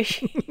cutlery.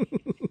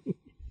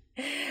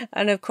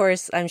 And of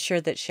course, I'm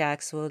sure that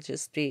Shax will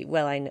just be,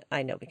 well,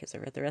 I know because I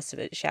read the rest of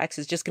it. Shax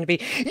is just going to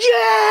be,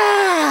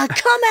 yeah,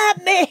 come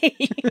at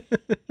me.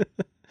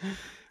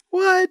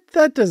 What?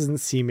 That doesn't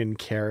seem in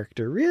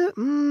character.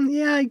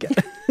 Yeah, I guess.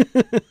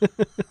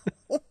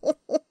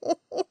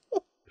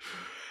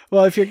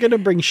 Well, if you're going to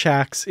bring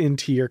Shax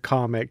into your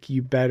comic,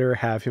 you better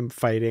have him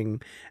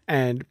fighting,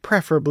 and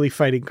preferably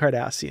fighting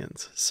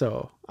Cardassians.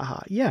 So,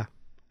 yeah,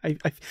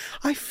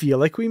 I feel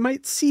like we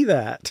might see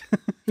that.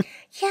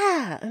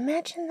 Yeah,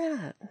 imagine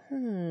that.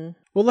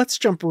 Well, let's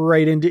jump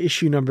right into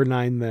issue number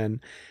 9 then.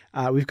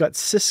 We've got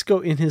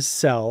Sisko in his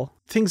cell.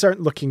 Things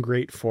aren't looking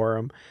great for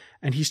him.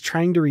 And he's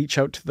trying to reach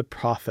out to the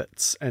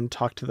prophets and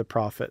talk to the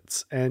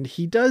prophets. And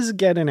he does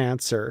get an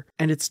answer,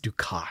 and it's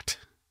Dukat.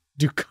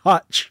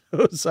 Dukat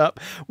shows up.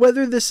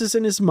 Whether this is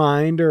in his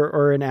mind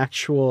or an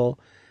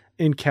actual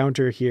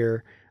encounter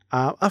here,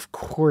 of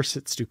course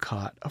it's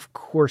Dukat. Of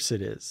course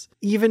it is.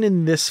 Even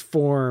in this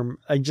form,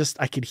 I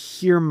could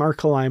hear Mark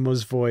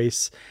Alaimo's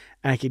voice,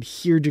 and I could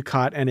hear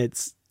Dukat, and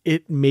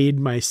it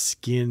made my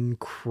skin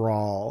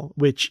crawl,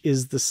 which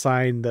is the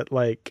sign that,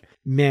 like,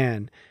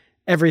 man,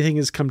 everything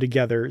has come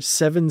together.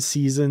 7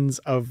 seasons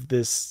of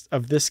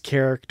this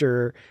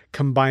character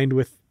combined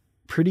with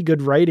pretty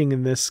good writing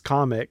in this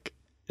comic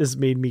has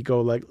made me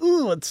go like,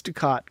 ooh, it's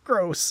Dukat.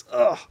 Gross.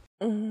 Ugh.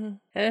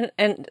 Mm-hmm.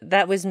 And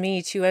that was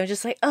me too. I was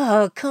just like,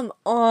 oh, come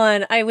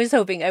on. I was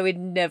hoping I would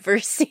never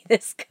see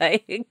this guy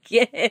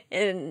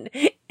again.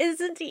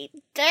 Isn't he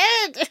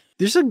dead?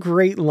 There's a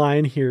great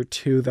line here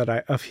too that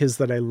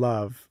I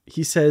love.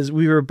 He says,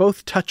 "We were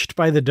both touched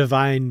by the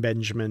divine,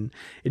 Benjamin.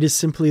 It is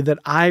simply that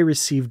I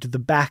received the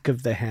back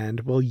of the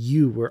hand while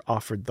you were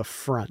offered the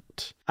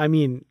front." I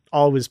mean,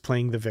 always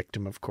playing the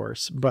victim, of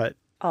course, but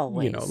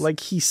always. You know,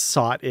 like he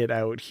sought it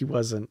out. He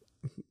wasn't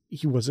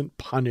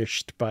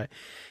punished, but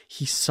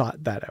he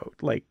sought that out.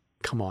 Like,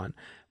 come on.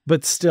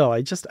 But still,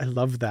 I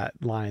love that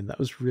line. That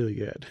was really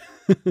good.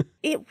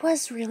 It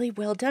was really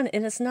well done.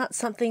 And it's not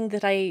something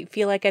that I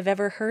feel like I've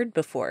ever heard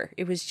before.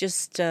 It was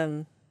just,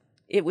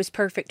 it was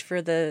perfect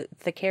for the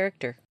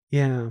character.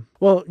 Yeah.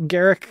 Well,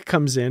 Garak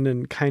comes in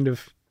and kind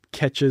of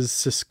catches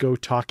Sisko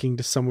talking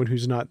to someone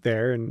who's not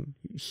there and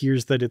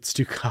hears that it's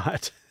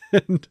Dukat.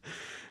 And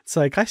it's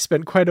like, I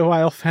spent quite a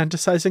while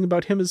fantasizing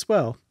about him as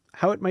well.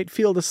 How it might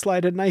feel to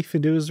slide a knife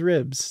into his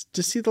ribs,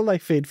 to see the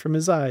light fade from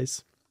his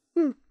eyes.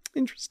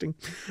 Interesting.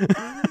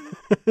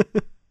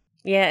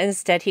 Yeah,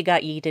 instead he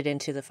got yeeted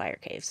into the fire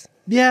caves.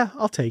 Yeah,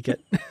 I'll take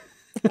it.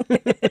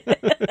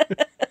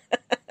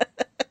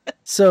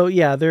 So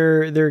yeah,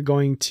 they're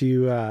going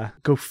to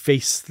go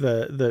face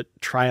the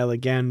trial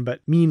again,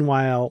 but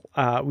meanwhile,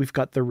 we've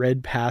got the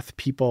Red Path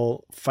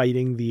people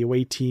fighting the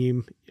away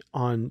team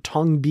on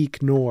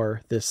Tongbeek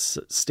Nor, this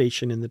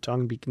station in the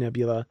Tongbeek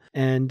Nebula.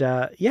 And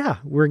yeah,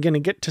 we're going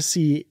to get to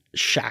see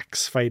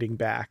Shax fighting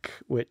back,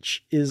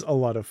 which is a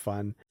lot of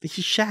fun.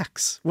 He's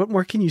Shax. What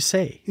more can you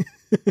say?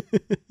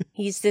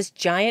 He's this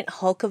giant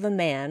hulk of a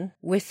man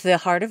with the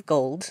heart of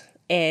gold,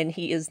 and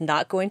he is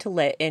not going to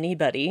let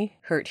anybody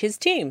hurt his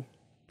team.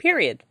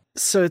 Period.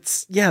 So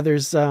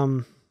there's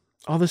all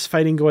this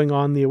fighting going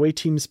on. The away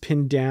team's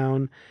pinned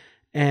down,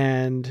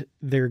 and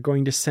they're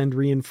going to send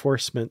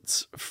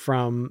reinforcements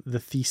from the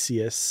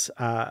Theseus.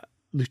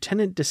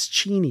 Lieutenant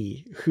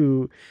Deschini,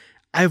 who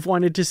I've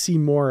wanted to see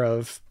more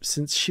of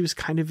since she was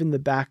kind of in the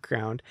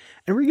background.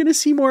 And we're going to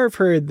see more of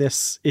her in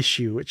this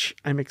issue, which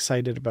I'm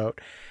excited about.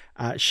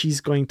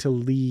 She's going to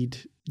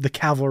lead the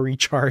cavalry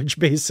charge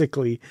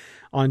basically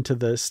onto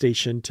the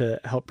station to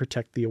help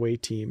protect the away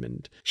team.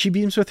 And she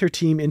beams with her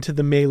team into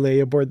the melee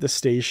aboard the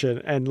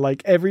station. And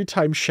like every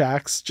time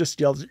Shax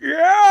just yells,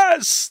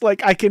 yes,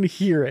 like I can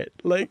hear it.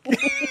 Like,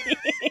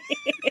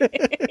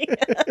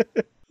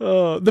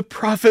 oh, the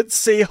prophets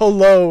say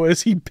hello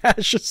as he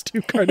bashes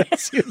two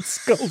Cardassian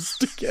skulls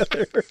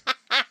together.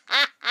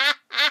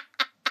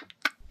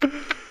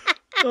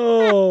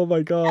 Oh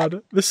my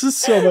God. This is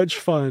so much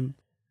fun.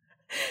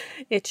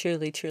 It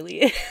truly,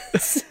 truly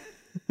is.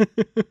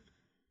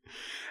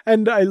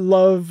 And I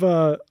love,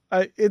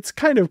 it's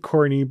kind of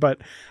corny, but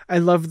I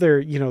love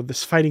their,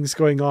 this fighting's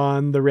going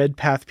on. The Red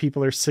Path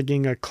people are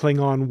singing a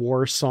Klingon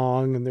war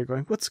song and they're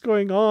going, what's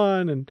going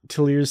on? And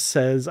Talir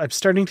says, I'm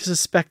starting to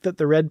suspect that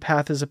the Red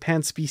Path is a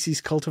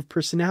pan-species cult of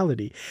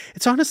personality.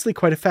 It's honestly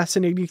quite a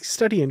fascinating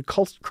study in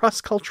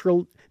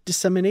cross-cultural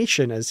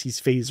dissemination, as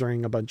he's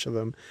phasering a bunch of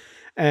them.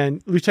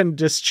 And Lieutenant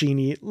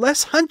Deschini,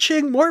 less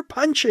hunching, more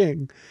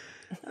punching.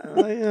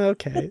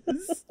 Okay,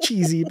 it's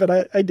cheesy,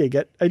 but I dig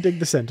it. I dig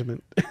the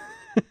sentiment.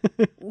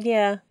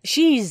 Yeah,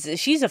 she's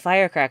a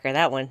firecracker,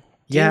 that one.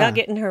 Do not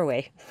get in her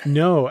way.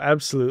 No,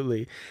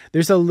 absolutely.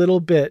 There's a little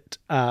bit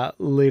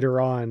later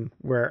on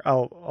where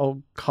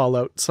I'll call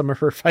out some of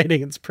her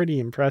fighting. It's pretty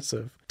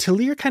impressive.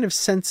 Talir kind of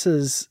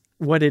senses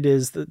what it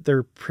is that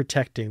they're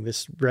protecting,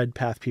 this Red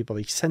Path people.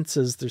 He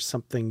senses there's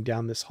something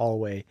down this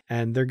hallway,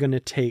 and they're going to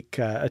take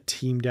a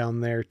team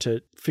down there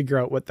to figure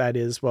out what that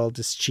is while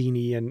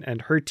Deschini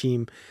and her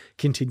team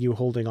continue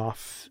holding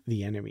off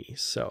the enemy.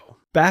 So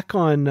back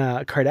on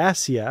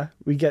Cardassia,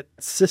 we get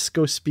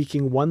Sisko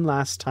speaking one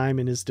last time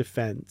in his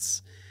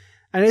defense.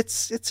 And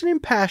it's an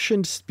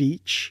impassioned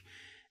speech.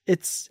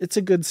 It's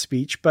a good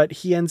speech, but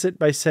he ends it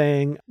by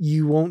saying,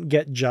 you won't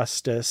get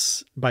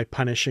justice by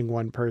punishing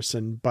one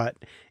person, but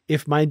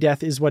if my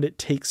death is what it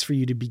takes for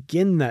you to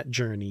begin that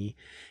journey,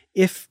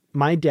 if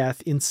my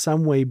death in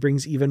some way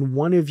brings even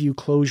one of you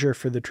closure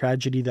for the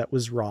tragedy that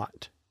was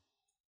wrought,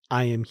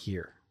 I am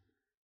here.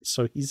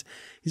 So he's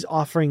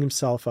offering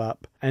himself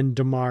up, and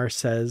Damar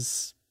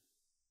says,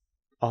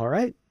 all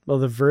right, well,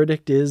 the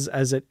verdict is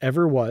as it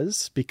ever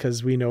was,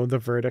 because we know the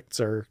verdicts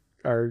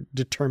are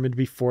determined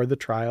before the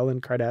trial in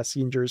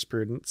Cardassian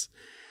jurisprudence,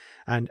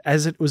 and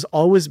as it was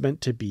always meant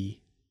to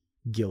be,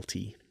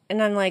 guilty.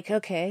 And I'm like,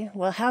 okay,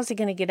 well, how's he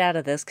going to get out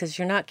of this? Because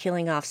you're not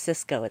killing off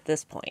Sisko at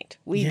this point.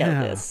 We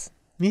know this.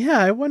 Yeah,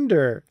 I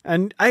wonder.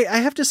 And I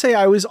have to say,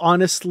 I was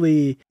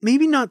honestly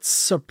maybe not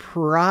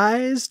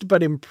surprised,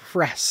 but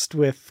impressed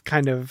with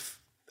kind of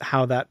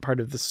how that part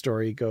of the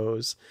story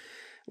goes,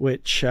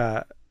 which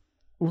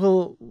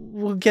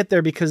we'll get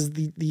there because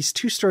these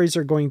two stories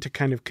are going to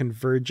kind of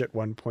converge at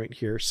one point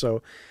here.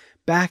 So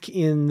back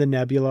in the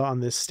nebula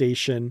on this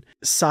station,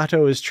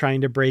 Sato is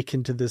trying to break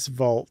into this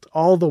vault,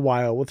 all the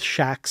while with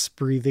Shax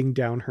breathing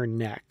down her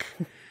neck.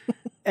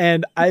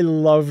 And I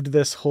loved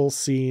this whole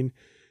scene.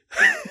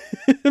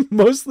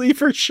 Mostly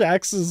for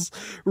Shax's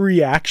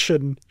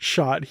reaction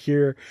shot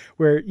here,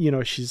 where,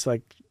 she's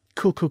like,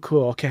 cool.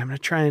 Okay, I'm going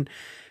to try and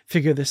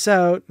figure this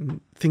out.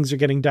 And things are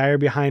getting dire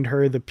behind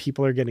her. The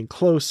people are getting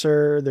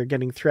closer. They're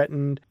getting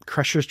threatened.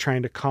 Crusher's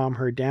trying to calm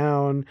her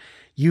down.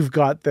 You've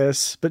got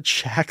this. But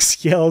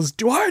Shax yells,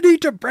 do I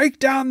need to break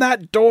down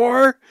that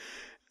door?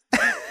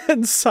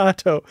 And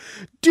Sato,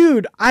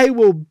 dude, I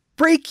will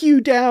break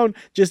you down.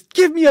 Just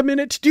give me a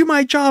minute to do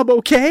my job,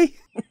 okay?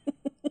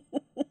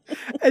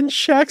 And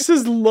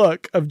Shax's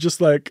look of just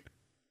like,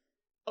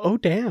 oh,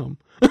 damn.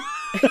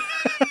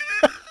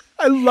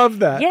 I love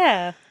that.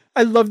 Yeah.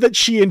 I love that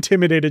she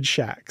intimidated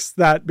Shax.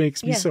 That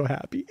makes me so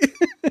happy.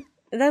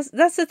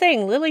 That's the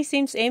thing. Lily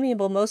seems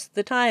amiable most of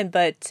the time,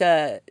 but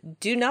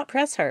do not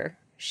press her.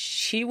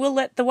 She will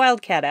let the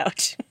wildcat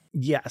out.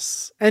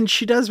 Yes. And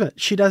she does it.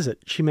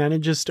 She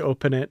manages to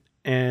open it.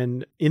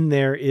 And in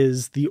there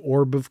is the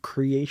Orb of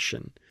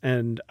Creation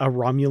and a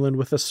Romulan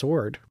with a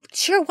sword.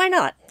 Sure, why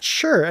not?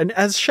 Sure. And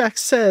as Shax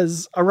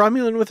says, a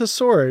Romulan with a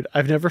sword.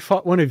 I've never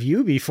fought one of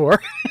you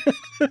before.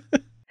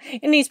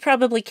 And he's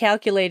probably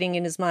calculating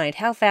in his mind,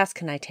 how fast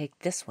can I take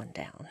this one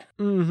down?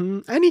 Mm-hmm.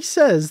 And he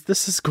says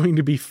this is going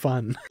to be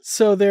fun.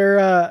 So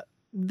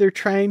they're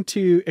trying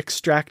to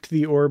extract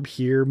the orb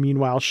here.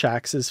 Meanwhile,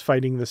 Shax is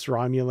fighting this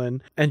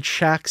Romulan, and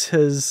Shax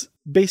has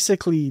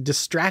basically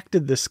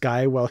distracted this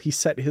guy while he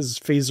set his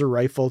phaser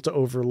rifle to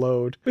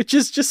overload, which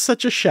is just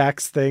such a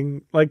Shax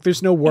thing. Like,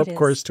 there's no warp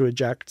cores to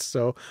eject,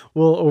 so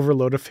we'll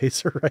overload a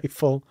phaser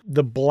rifle.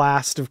 The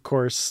blast, of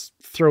course,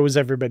 throws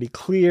everybody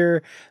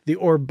clear. The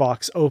orb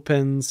box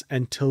opens,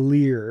 and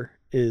Talir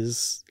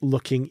is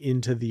looking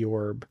into the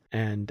orb,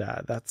 and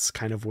that's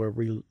kind of where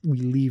we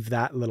leave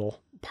that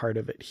little part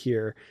of it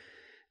here.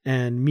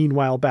 And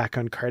meanwhile, back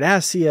on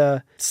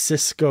Cardassia,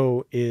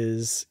 Sisko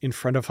is in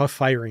front of a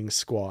firing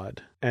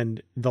squad,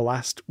 and the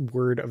last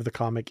word of the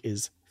comic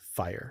is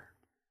fire.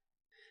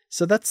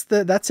 So that's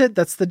it.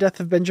 That's the death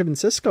of Benjamin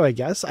Sisko, I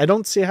guess. I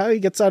don't see how he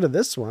gets out of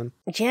this one.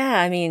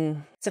 Yeah, I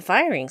mean, it's a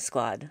firing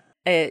squad.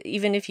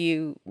 Even if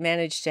you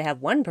manage to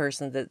have one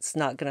person that's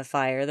not going to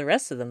fire, the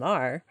rest of them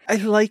are. I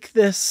like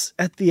this.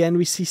 At the end,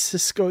 we see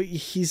Sisko.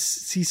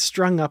 He's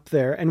strung up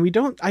there, and we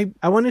don't. I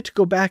wanted to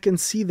go back and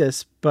see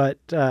this, but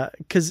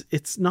because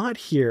it's not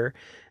here.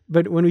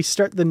 But when we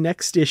start the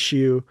next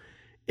issue,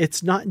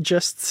 it's not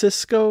just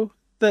Sisko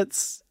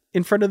that's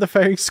in front of the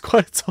firing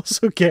squad. It's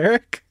also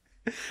Garrick.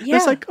 Yeah. I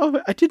was like, oh,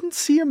 I didn't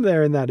see him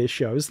there in that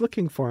issue. I was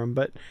looking for him,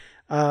 but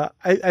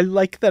I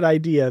like that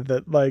idea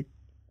that, like,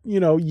 you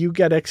know, you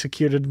get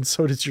executed and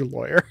so does your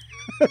lawyer.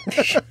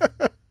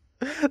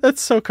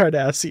 That's so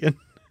Cardassian.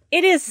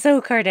 It is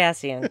so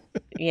Cardassian.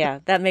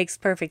 Yeah, that makes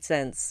perfect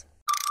sense.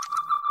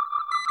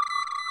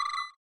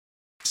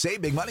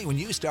 Save big money when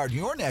you start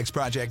your next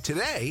project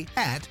today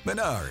at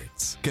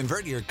Menards.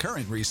 Convert your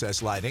current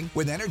recessed lighting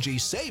with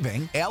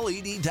energy-saving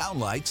LED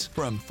downlights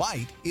from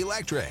Fight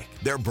Electric.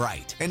 They're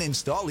bright and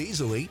install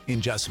easily in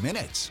just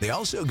minutes. They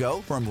also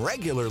go from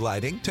regular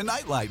lighting to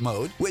nightlight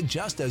mode with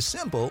just a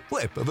simple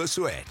flip of a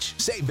switch.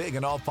 Save big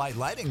on all Fight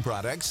lighting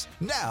products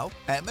now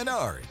at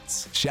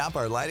Menards. Shop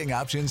our lighting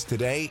options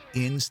today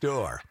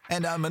in-store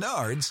and on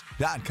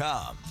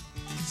Menards.com.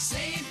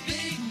 Save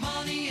big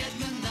money at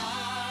Menards.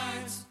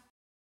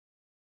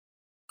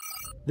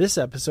 This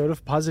episode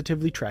of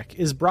Positively Trek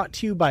is brought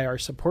to you by our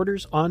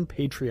supporters on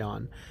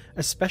Patreon.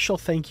 A special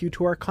thank you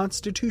to our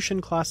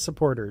Constitution class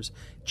supporters,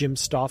 Jim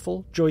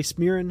Stoffel, Joyce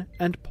Mirren,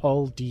 and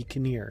Paul D.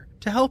 Kinnear.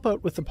 To help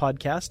out with the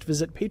podcast,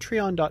 visit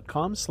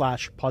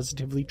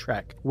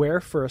patreon.com/positivelytrek, where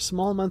for a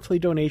small monthly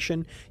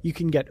donation, you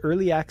can get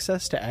early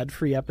access to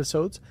ad-free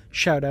episodes,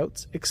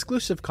 shoutouts,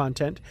 exclusive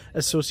content,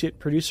 associate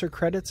producer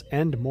credits,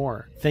 and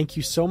more. Thank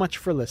you so much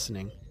for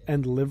listening,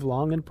 and live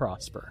long and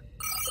prosper.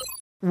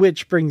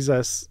 Which brings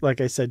us, like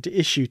I said, to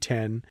issue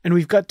 10. And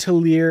we've got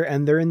Talir,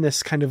 and they're in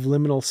this kind of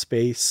liminal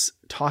space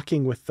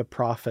talking with the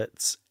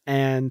prophets.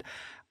 And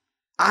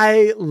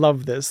I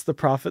love this. The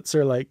prophets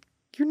are like,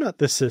 you're not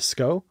the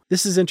Sisko.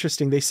 This is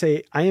interesting. They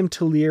say, I am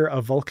Talir,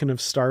 a Vulcan of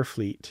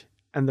Starfleet.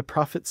 And the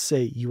prophets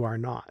say, you are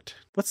not.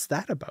 What's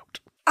that about?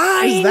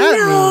 I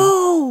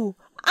know.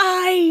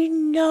 I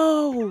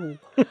know.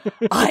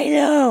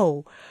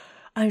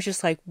 I'm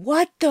just like,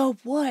 what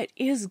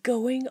is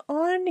going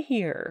on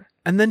here?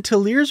 And then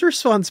Talir's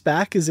response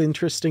back is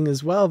interesting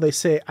as well. They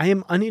say, I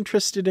am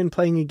uninterested in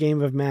playing a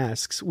game of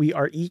masks. We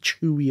are each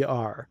who we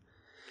are.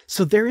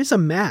 So there is a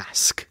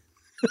mask.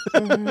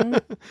 Mm-hmm.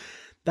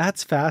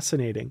 That's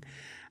fascinating.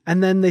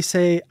 And then they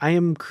say, I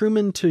am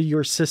crewman to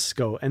your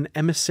Sisko, an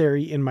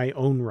emissary in my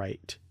own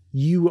right.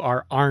 You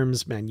are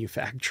arms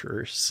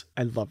manufacturers.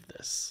 I love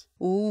this.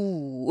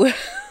 Ooh.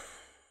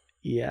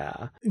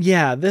 Yeah.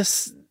 Yeah,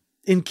 this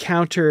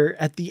encounter,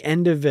 at the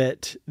end of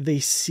it, they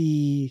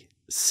see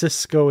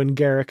Sisko and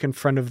Garrick in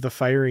front of the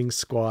firing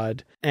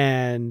squad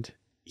and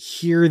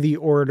hear the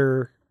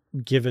order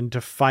given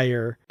to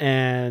fire.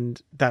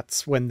 And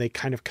that's when they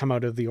kind of come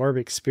out of the orb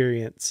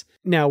experience.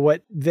 Now,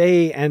 what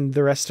they and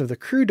the rest of the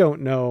crew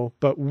don't know,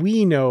 but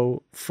we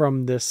know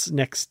from this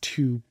next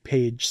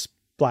 2-page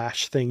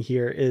splash thing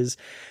here, is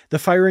the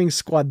firing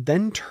squad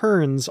then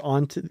turns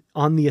on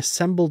the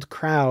assembled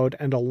crowd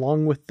and,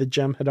 along with the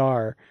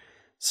Jem'Hadar,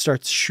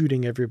 starts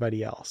shooting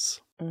everybody else.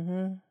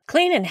 Mm-hmm.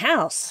 Cleaning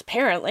house,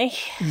 apparently.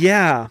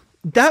 Yeah,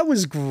 that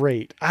was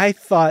great. I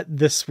thought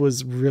this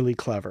was really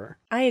clever.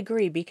 I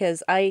agree,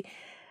 because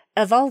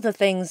of all the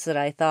things that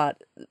I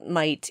thought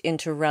might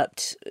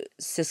interrupt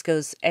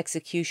Sisko's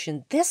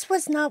execution, this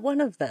was not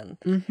one of them.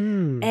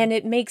 Mm-hmm. And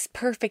it makes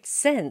perfect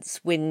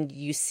sense when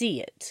you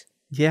see it.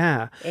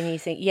 Yeah. And you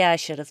think, yeah, I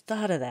should have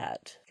thought of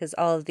that. Because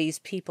all of these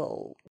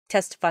people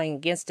testifying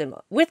against him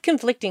with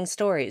conflicting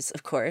stories,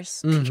 of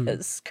course,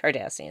 because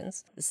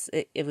Cardassians.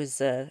 It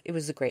was a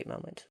great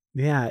moment.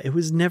 Yeah, it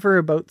was never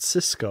about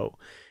Sisko.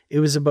 It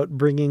was about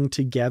bringing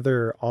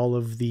together all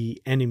of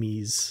the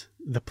enemies,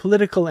 the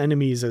political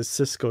enemies, as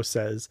Sisko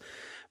says,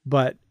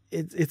 but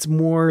it's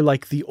more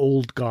like the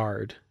old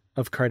guard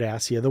of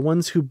Cardassia, the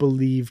ones who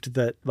believed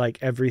that, like,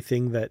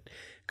 everything that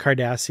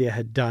Cardassia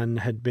had done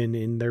had been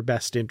in their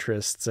best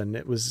interests, and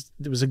it was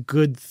a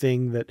good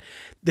thing, that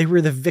they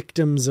were the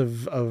victims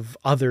of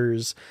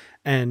others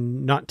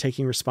and not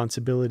taking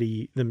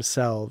responsibility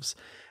themselves.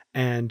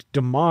 And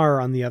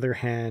Damar, on the other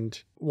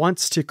hand,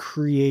 wants to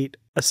create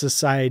a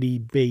society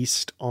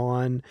based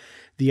on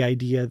the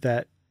idea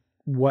that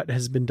what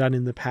has been done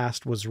in the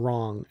past was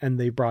wrong, and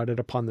they brought it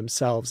upon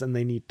themselves, and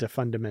they need to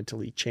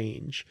fundamentally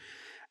change.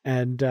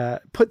 And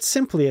put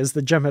simply, as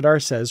the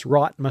Jem'Hadar says,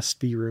 rot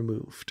must be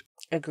removed.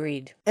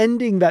 Agreed.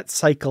 Ending that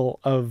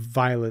cycle of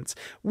violence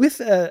with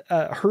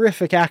a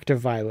horrific act of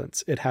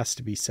violence, it has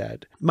to be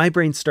said. My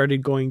brain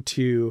started going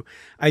to,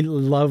 I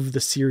love the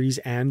series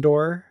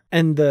Andor,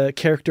 and the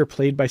character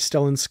played by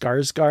Stellan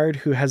Skarsgård,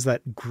 who has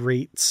that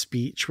great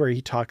speech where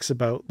he talks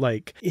about,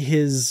 like,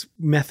 his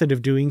method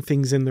of doing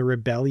things in the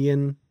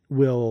rebellion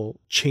will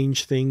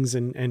change things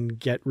and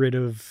get rid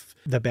of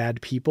the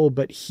bad people,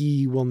 but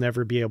he will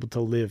never be able to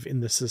live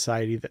in the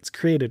society that's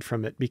created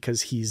from it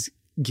because he's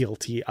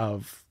guilty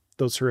of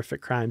those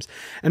horrific crimes.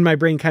 And my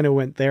brain kind of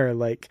went there,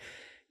 like,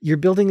 you're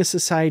building a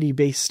society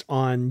based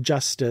on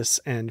justice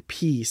and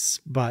peace,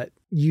 but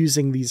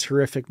using these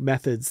horrific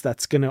methods,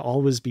 that's going to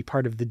always be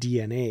part of the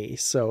DNA.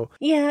 So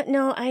yeah,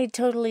 no, I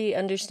totally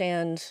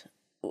understand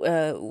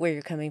where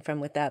you're coming from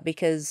with that,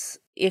 because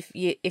if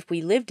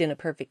we lived in a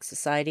perfect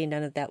society,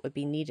 none of that would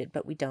be needed,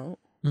 but we don't.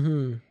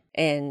 Mm-hmm.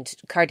 And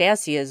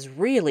Cardassia is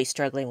really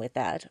struggling with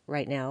that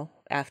right now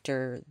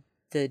after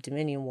the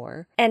Dominion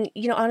War. And,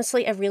 you know,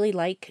 honestly, I really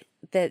like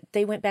that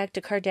they went back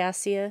to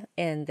Cardassia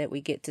and that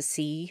we get to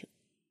see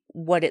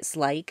what it's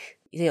like,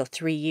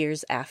 3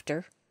 years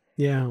after.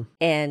 Yeah.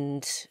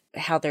 And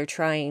how they're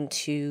trying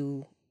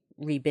to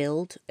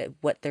rebuild,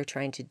 what they're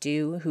trying to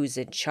do, who's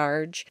in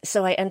charge.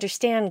 So I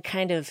understand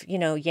kind of,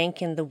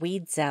 yanking the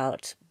weeds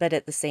out, but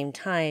at the same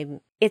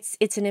time,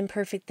 it's an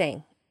imperfect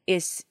thing.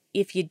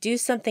 If you do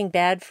something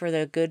bad for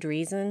the good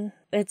reason,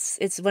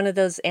 it's one of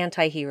those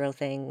anti-hero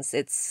things.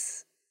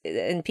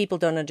 And people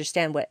don't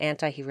understand what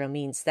anti-hero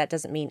means. That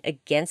doesn't mean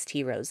against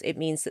heroes. It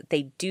means that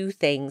they do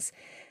things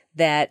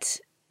that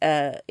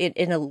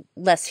in a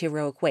less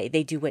heroic way.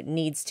 They do what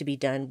needs to be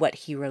done, what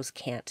heroes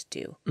can't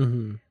do.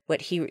 Mm-hmm.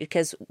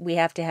 Because we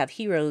have to have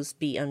heroes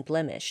be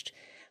unblemished,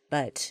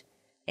 but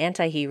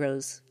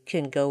anti-heroes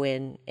can go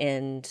in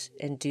and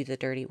do the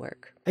dirty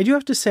work. I do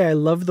have to say, I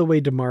love the way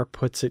Damar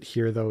puts it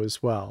here, though,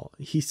 as well.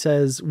 He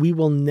says, we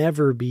will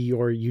never be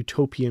your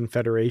utopian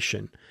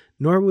federation,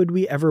 nor would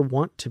we ever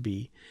want to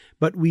be,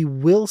 but we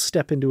will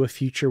step into a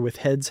future with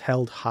heads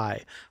held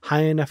high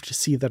enough to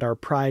see that our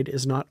pride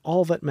is not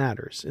all that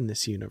matters in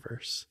this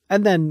universe.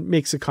 And then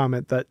makes a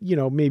comment that,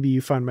 maybe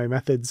you find my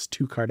methods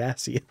too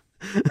Cardassian.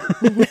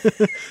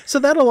 So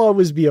that'll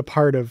always be a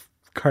part of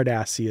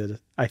Cardassia,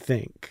 I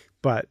think.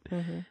 But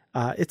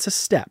it's a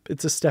step.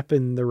 It's a step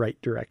in the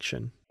right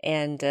direction.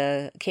 And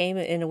came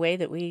in a way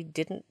that we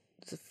didn't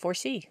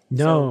foresee.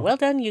 No. So well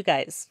done, you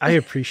guys. I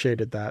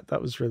appreciated that.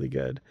 That was really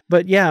good.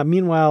 But yeah,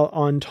 meanwhile,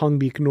 on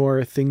Tongbeek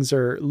Nor, things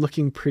are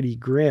looking pretty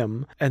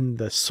grim, and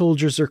the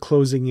soldiers are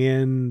closing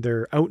in.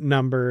 They're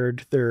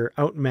outnumbered. They're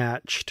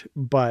outmatched.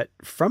 But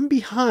from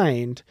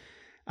behind,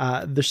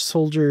 the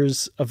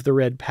soldiers of the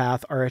Red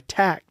Path are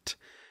attacked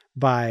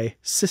by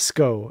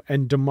Sisko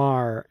and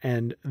Damar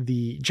and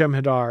the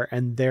Jem'Hadar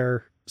and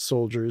their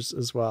soldiers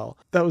as well.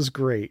 That was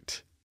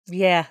great.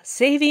 Yeah,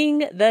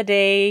 saving the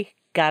day.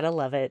 Gotta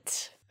love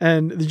it.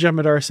 And the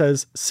Jem'Hadar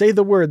says, "Say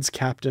the words,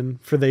 Captain,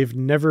 for they've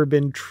never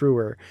been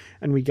truer."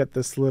 And we get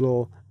this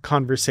little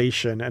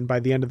conversation. And by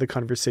the end of the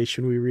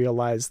conversation, we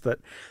realize that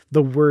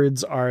the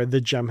words are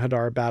the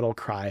Jem'Hadar battle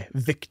cry.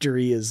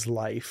 Victory is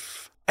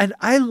life. And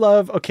I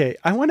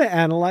want to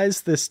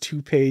analyze this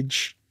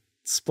 2-page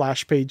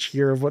splash page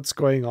here of what's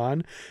going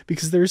on,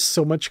 because there's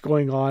so much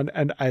going on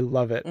and I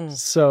love it.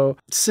 So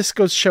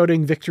Sisko's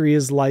shouting victory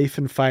is life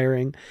and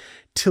firing.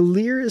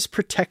 Talir is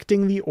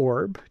protecting the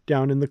orb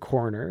down in the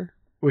corner,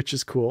 which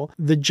is cool.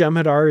 The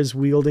Jem'Hadar is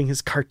wielding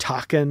his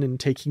Kartakan and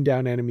taking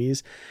down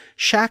enemies.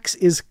 Shax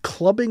is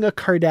clubbing a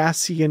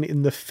Cardassian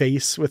in the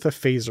face with a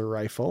phaser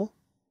rifle,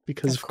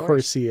 because of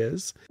course he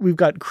is. We've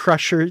got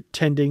Crusher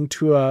tending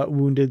to a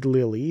wounded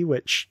Lily,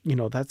 which,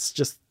 that's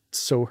just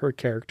so her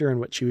character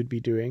and what she would be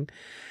doing.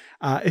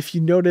 If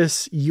you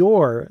notice,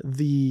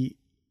 the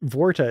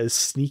Vorta is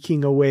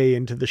sneaking away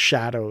into the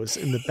shadows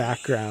in the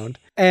background.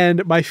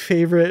 And my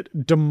favorite,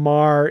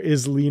 Damar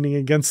is leaning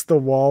against the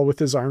wall with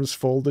his arms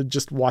folded,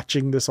 just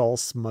watching this all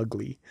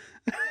smugly.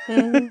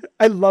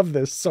 I love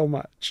this so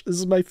much. This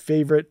is my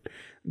favorite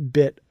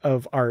bit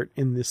of art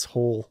in this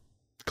whole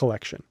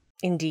collection.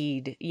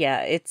 Indeed.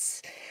 Yeah,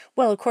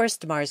 of course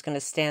Damar's going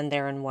to stand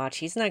there and watch.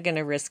 He's not going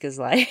to risk his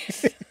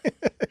life.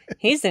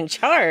 He's in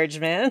charge,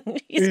 man.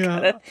 He's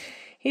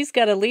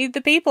got to lead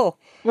the people.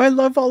 Well, I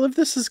love all of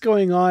this is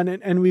going on.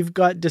 And we've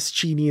got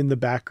Deschini in the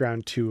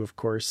background too, of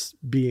course,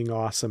 being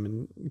awesome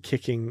and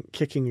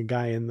kicking a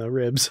guy in the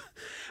ribs.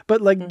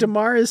 But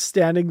Damar is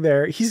standing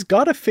there. He's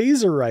got a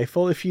phaser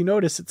rifle. If you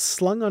notice, it's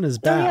slung on his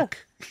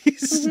back. Oh, yeah.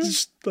 He's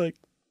just like,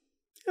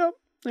 yep,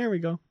 there we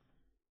go.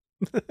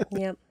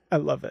 Yep. I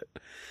love it.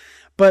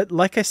 But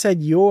like I said,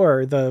 the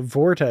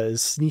Vorta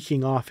is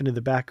sneaking off into the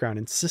background,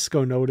 and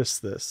Sisko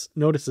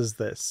notices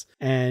this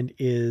and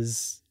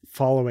is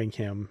following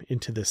him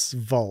into this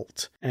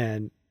vault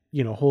and,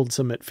 holds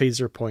him at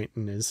phaser point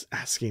and is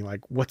asking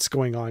what's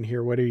going on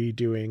here? What are you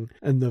doing?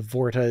 And the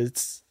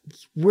Vorta,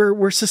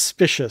 we're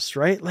suspicious,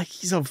 right?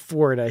 He's a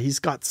Vorta. He's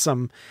got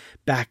some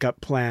backup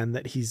plan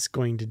that he's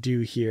going to do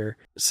here.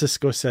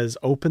 Sisko says,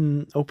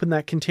 open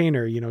that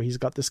container. He's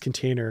got this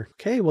container.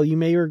 Okay, well, you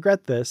may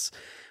regret this.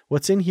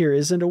 What's in here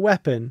isn't a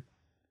weapon,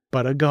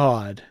 but a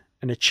god.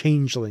 And a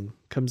changeling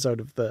comes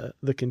out of the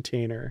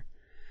container.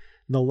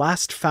 The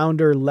last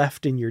founder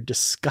left in your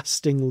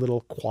disgusting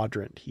little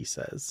quadrant, he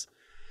says.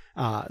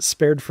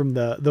 Spared from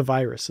the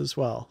virus as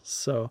well.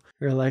 So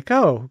you're like,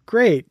 oh,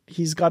 great.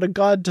 He's got a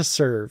god to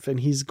serve, and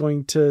he's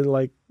going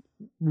to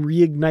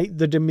reignite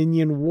the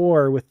Dominion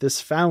War with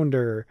this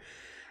founder.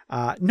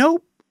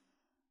 Nope,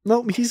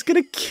 he's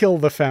going to kill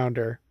the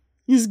founder.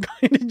 He's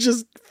going to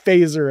just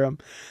phaser him.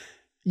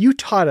 You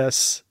taught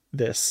us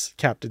this,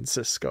 Captain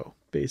Sisko,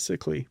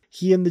 basically.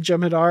 He and the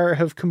Jem'Hadar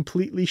have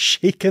completely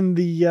shaken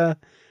the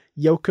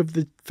yoke of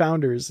the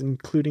Founders,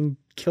 including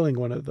killing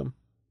one of them.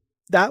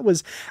 That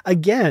was,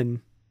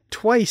 again,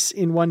 twice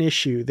in one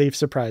issue, they've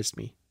surprised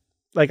me.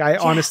 Like, I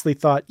honestly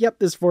thought, yep,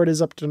 this Vord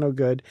is up to no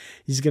good.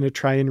 He's going to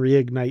try and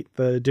reignite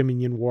the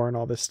Dominion War and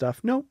all this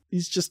stuff. No,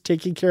 he's just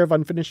taking care of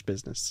unfinished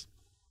business.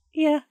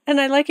 Yeah, and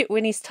I like it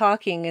when he's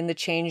talking and the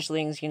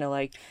changelings,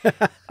 like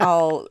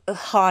all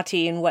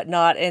haughty and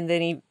whatnot, and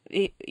then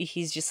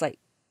he's just like,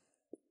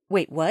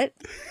 wait, what?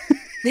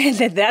 And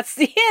then that's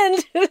the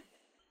end.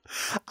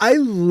 I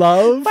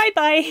love...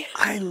 Bye-bye.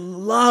 I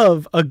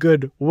love a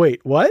good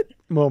wait, what?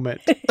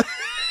 Moment.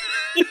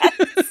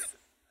 Yes.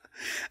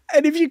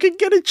 And if you could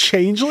get a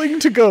changeling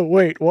to go,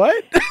 wait,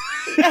 what?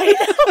 I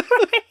know,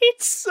 right?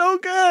 So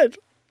good.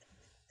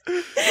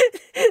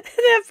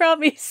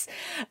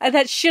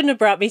 That shouldn't have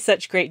brought me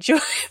such great joy,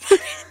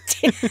 but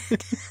it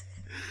did.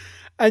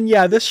 And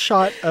yeah, this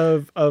shot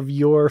of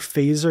your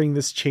phasering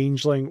this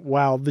changeling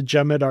while the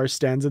Jem'Hadar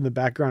stands in the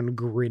background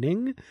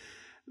grinning,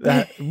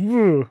 that's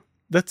when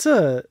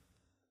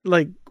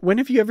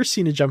have you ever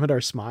seen a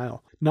Jem'Hadar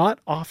smile? Not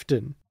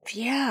often.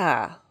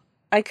 Yeah.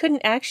 I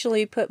couldn't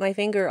actually put my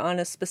finger on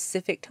a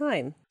specific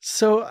time.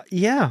 So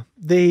yeah,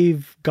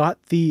 they've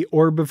got the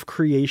Orb of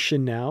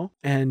Creation now,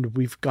 and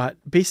we've got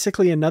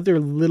basically another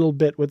little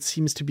bit, what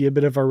seems to be a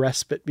bit of a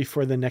respite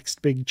before the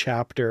next big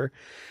chapter.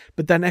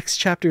 But that next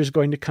chapter is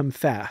going to come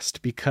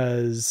fast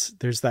because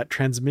there's that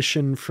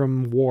transmission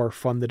from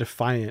Worf on the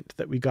Defiant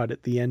that we got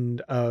at the end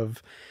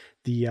of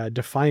the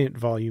Defiant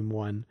Volume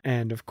 1.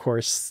 And of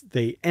course,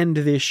 they end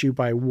the issue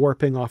by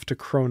warping off to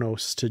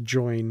Kronos to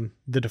join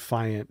the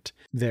Defiant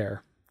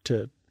there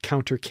to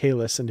counter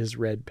Kahless and his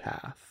Red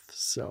Path.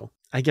 So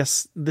I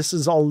guess this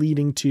is all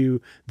leading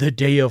to the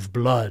Day of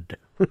Blood.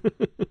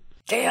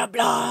 Day of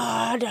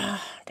Blood.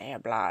 Day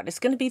of Blood. It's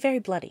going to be very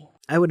bloody.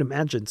 I would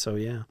imagine so,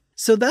 yeah.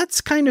 So that's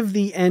kind of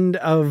the end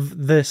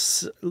of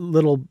this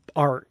little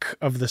arc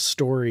of the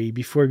story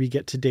before we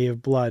get to Day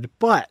of Blood.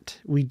 But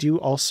we do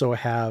also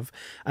have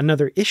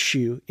another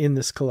issue in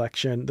this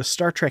collection, the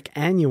Star Trek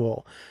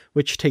Annual,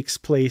 which takes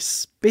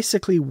place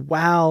basically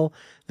while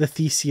the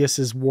Theseus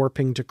is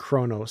warping to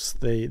Kronos.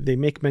 They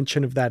make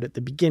mention of that at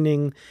the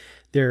beginning.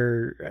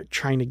 They're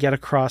trying to get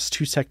across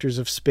 2 sectors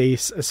of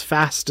space as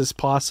fast as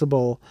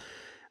possible.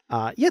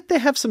 Yet they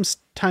have some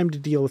time to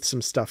deal with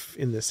some stuff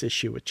in this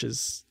issue, which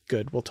is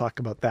good. We'll talk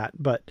about that.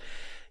 But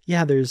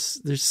yeah, there's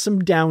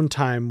some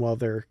downtime while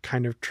they're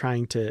kind of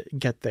trying to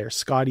get there.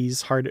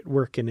 Scotty's hard at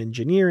work in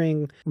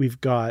engineering.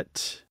 We've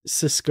got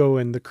Sisko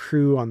and the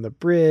crew on the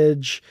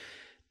bridge.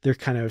 They're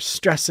kind of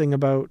stressing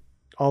about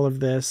all of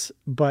this.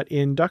 But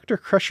in Dr.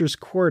 Crusher's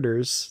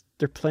quarters,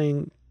 they're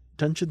playing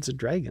Dungeons and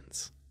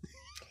Dragons.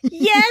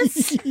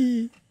 Yes!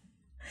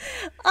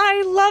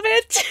 I love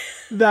it.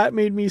 That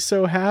made me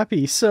so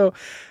happy. So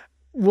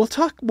we'll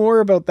talk more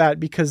about that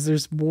because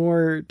there's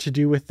more to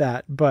do with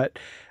that. But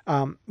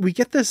we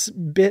get this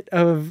bit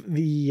of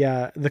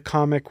the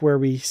comic where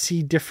we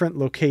see different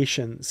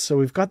locations. So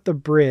we've got the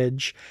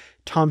bridge.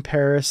 Tom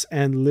Paris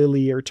and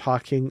Lily are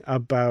talking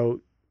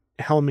about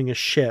helming a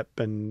ship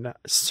and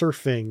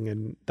surfing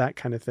and that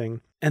kind of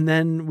thing. And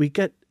then we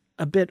get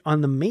a bit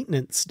on the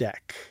maintenance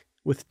deck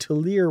with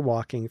Talir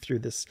walking through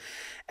this.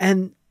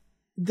 And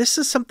this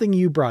is something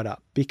you brought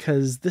up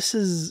because this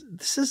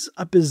is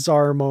a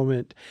bizarre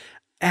moment,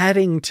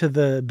 adding to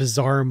the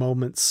bizarre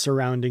moments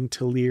surrounding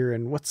Talir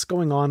and what's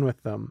going on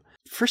with them.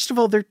 First of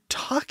all, they're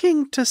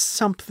talking to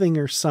something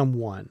or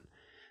someone.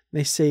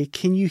 They say,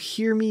 "Can you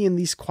hear me in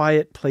these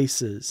quiet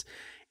places?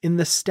 In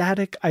the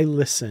static I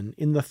listen,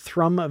 in the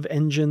thrum of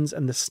engines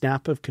and the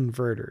snap of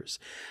converters.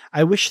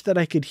 I wish that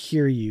I could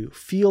hear you,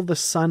 feel the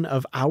sun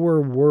of our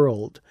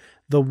world,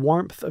 the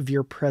warmth of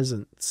your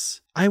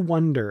presence. I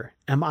wonder,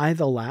 am I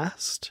the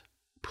last?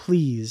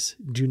 Please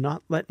do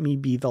not let me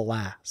be the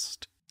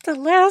last." The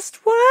last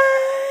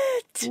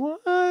what?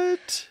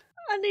 What?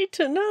 I need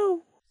to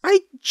know.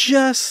 I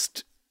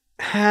just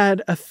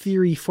had a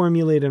theory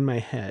formulated in my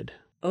head.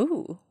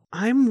 Oh.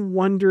 I'm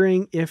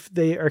wondering if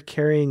they are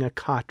carrying a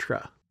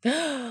Katra.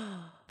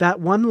 That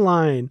one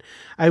line,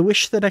 "I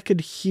wish that I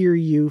could hear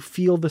you,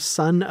 feel the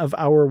sun of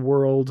our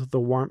world, the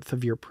warmth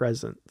of your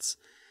presence."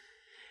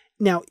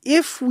 Now,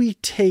 if we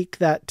take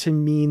that to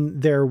mean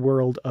their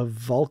world of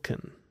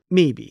Vulcan,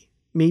 maybe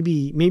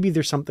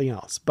there's something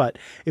else. But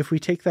if we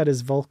take that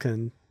as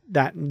Vulcan,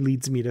 that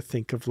leads me to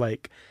think of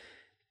like,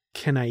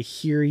 can I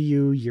hear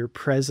you, your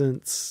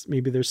presence?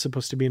 Maybe there's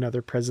supposed to be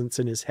another presence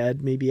in his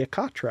head, maybe a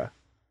Katra.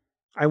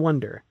 I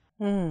wonder.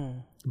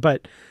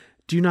 But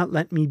do not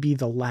let me be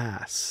the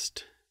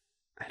last.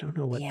 I don't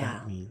know what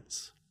that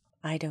means.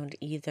 I don't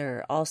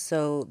either.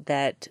 Also,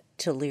 that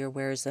Talir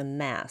wears a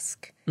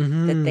mask.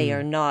 That they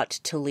are not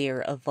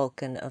Talir, a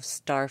Vulcan of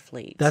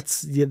Starfleet.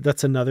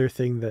 That's another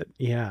thing that,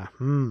 yeah.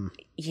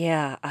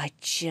 Yeah, I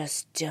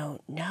just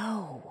don't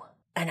know.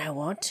 And I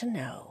want to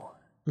know.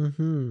 Yeah,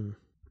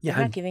 You're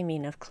not giving me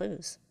enough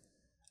clues.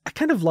 I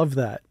kind of love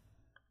that.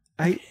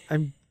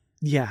 I'm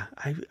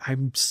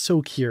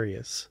so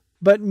curious.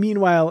 But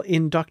meanwhile,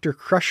 in Dr.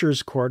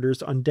 Crusher's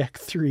quarters on deck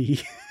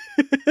 3,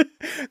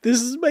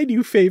 this is my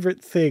new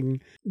favorite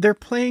thing. They're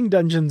playing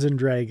Dungeons and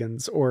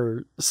Dragons,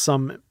 or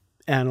some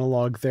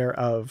analog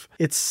thereof.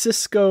 It's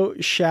Cisco,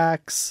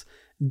 Shax,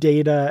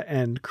 Data,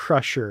 and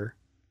Crusher.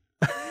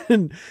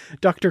 And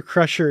Dr.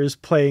 Crusher is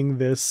playing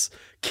this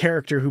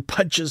character who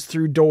punches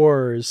through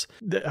doors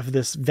of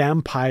this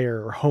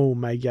vampire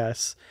home, I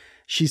guess.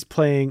 She's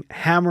playing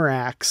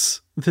Hammeraxe,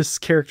 this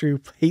character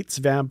who hates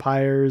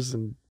vampires.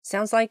 And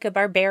sounds like a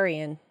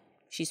barbarian.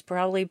 She's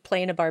probably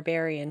playing a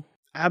barbarian.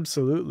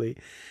 Absolutely.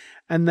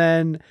 And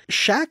then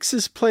Shax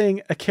is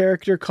playing a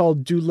character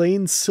called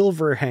Dulane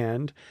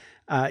Silverhand,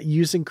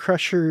 using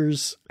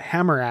Crusher's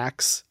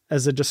Hammeraxe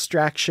as a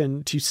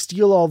distraction to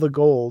steal all the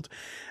gold.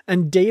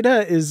 And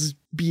Data is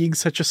being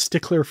such a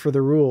stickler for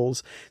the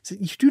rules. So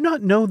you do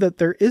not know that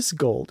there is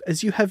gold,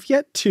 as you have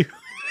yet to.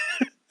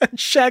 And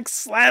Shax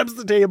slams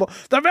the table.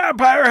 The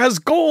vampire has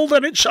gold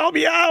and it shall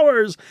be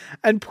ours.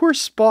 And poor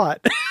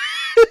Spot.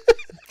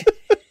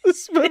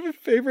 This is one of my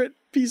favorite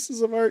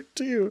pieces of art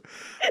too.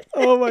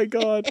 Oh my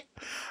God.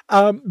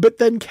 But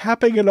then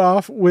capping it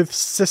off with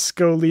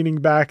Cisco leaning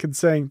back and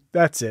saying,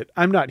 "That's it.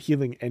 I'm not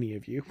healing any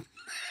of you."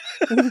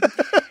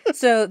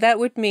 So that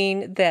would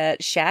mean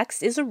that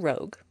Shax is a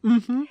rogue.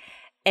 Mm-hmm.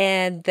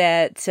 And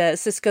that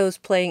Cisco's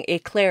playing a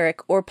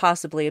cleric or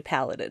possibly a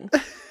paladin.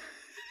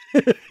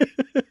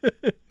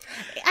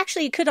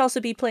 Actually, it could also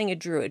be playing a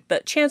druid,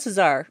 but chances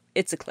are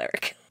it's a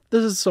cleric.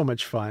 This is so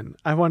much fun.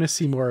 I want to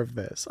see more of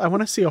this. I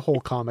want to see a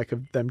whole comic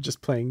of them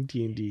just playing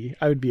D&D.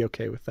 I would be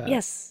okay with that.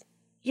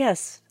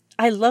 Yes.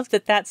 I love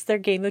that that's their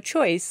game of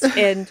choice.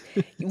 And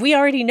we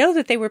already know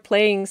that they were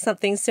playing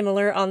something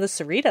similar on the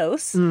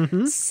Cerritos.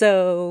 Mm-hmm.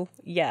 So,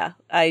 yeah,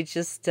 I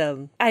just,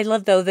 I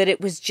love, though, that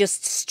it was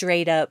just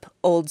straight up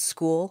old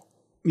school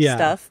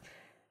stuff.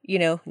 You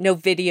know, no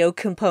video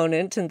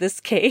component in this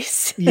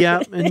case.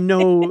 Yeah, and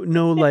no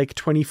like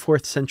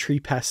 24th century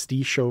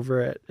pastiche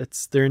over it.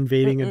 They're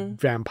invading a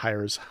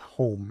vampire's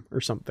home or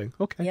something.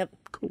 Okay. Yep.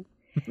 Cool.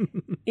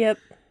 Yep.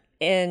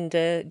 And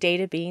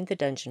Data being the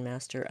dungeon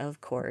master,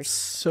 of course.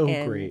 So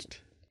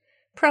great.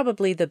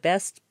 Probably the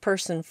best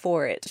person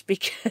for it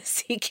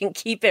because he can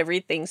keep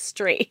everything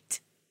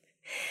straight.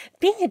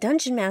 Being a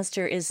dungeon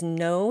master is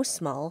no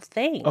small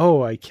thing.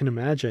 Oh, I can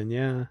imagine,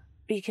 yeah.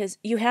 Because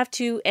you have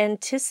to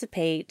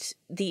anticipate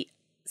the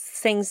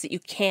things that you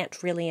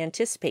can't really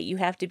anticipate. You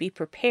have to be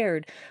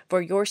prepared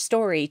for your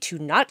story to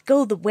not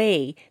go the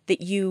way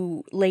that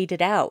you laid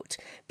it out,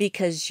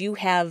 because you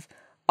have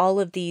all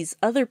of these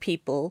other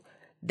people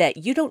that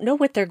you don't know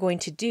what they're going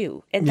to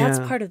do. And that's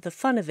part of the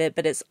fun of it,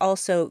 but it's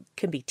also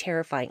can be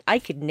terrifying. I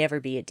could never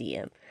be a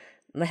DM.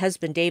 My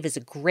husband Dave is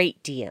a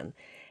great DM,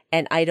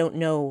 and I don't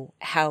know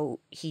how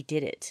he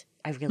did it.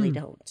 I really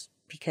don't.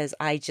 Because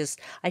I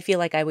feel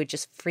like I would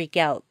just freak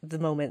out the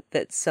moment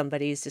that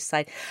somebody's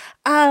decide,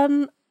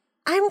 I'm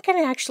going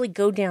to actually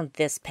go down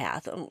this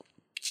path.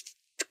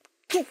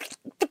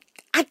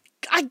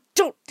 I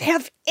don't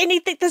have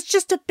anything. There's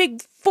just a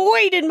big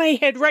void in my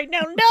head right now.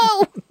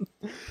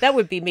 No, that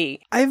would be me.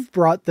 I've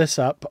brought this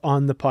up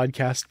on the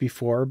podcast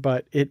before,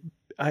 but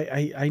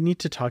I need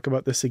to talk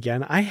about this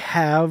again. I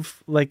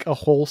have like a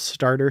whole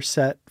starter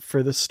set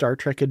for the Star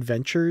Trek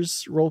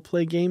Adventures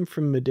roleplay game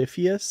from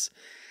Modiphius.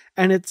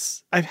 And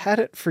I've had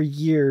it for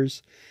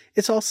years.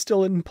 It's all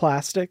still in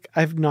plastic.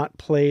 I've not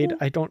played.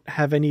 I don't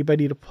have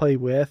anybody to play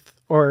with.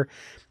 Or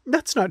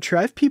that's not true.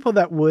 I have people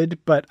that would,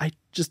 but I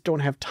just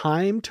don't have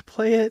time to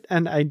play it.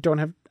 And I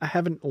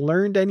haven't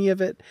learned any of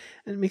it.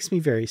 And it makes me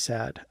very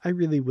sad. I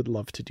really would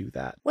love to do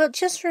that. Well,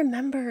 just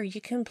remember, you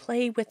can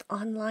play with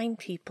online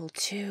people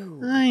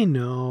too. I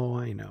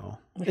know.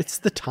 It's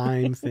the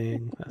time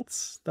thing.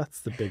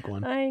 That's the big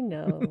one. I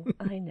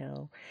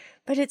know.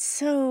 But it's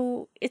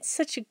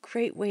such a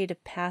great way to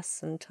pass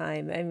some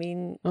time. I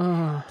mean,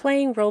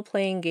 playing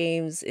role-playing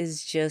games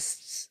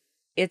is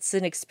it's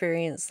an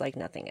experience like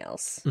nothing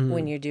else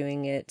when you're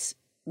doing it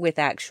with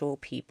actual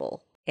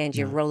people and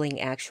you're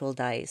rolling actual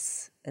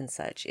dice and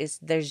such.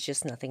 There's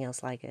just nothing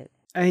else like it.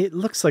 It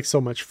looks like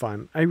so much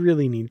fun. I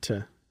really need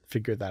to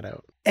figure that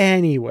out.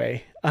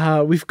 Anyway,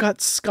 we've got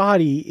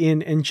Scotty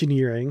in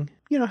engineering,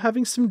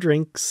 having some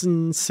drinks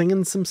and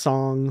singing some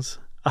songs.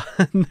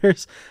 And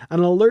there's an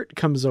alert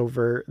comes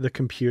over the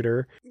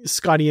computer.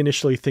 Scotty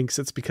initially thinks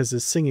it's because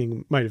his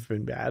singing might have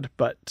been bad,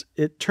 but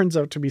it turns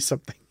out to be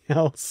something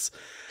else.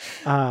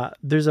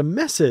 There's a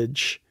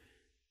message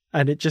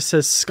and it just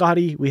says,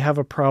 "Scotty, we have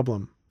a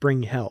problem.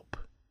 Bring help.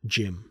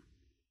 Jim."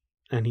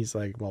 And he's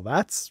like, "Well,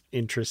 that's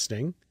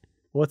interesting.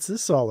 What's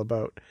this all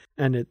about?"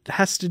 And it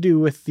has to do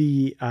with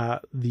the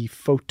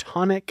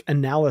photonic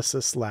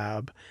analysis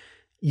lab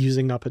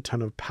using up a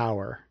ton of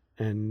power.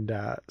 And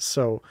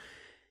so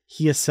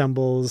he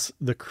assembles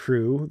the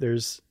crew.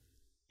 There's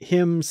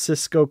him,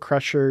 Cisco,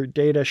 Crusher,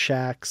 Data,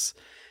 Shax,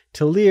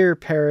 Talir,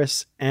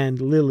 Paris,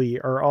 and Lily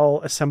are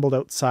all assembled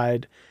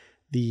outside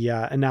the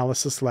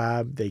analysis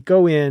lab. They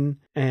go in,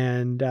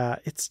 and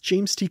it's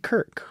James T.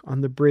 Kirk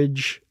on the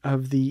bridge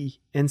of the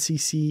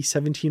NCC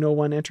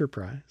 1701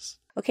 Enterprise.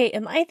 Okay,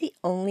 am I the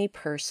only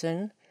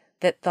person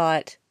that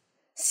thought,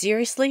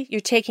 seriously,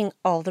 you're taking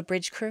all the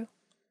bridge crew?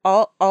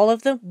 All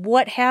of them?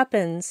 What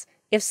happens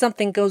if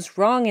something goes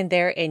wrong in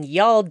there and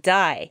y'all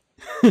die?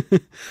 Well,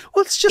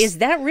 it's just... Is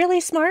that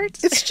really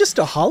smart? It's just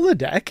a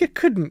holodeck. It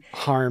couldn't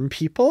harm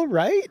people,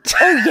 right?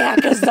 Oh, yeah,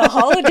 because the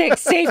holodeck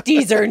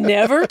safeties are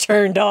never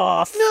turned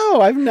off.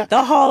 No, I've not...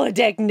 The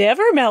holodeck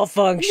never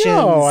malfunctions.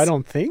 No, I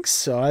don't think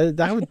so.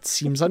 That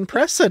seems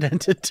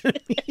unprecedented to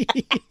me.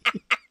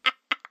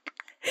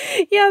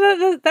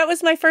 Yeah, that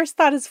was my first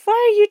thought is, why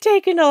are you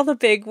taking all the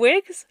big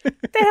wigs? What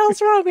the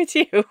hell's wrong with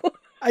you?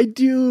 I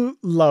do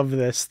love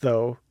this,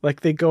 though.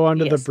 Like, they go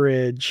onto the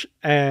bridge,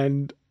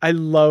 and I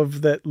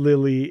love that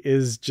Lily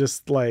is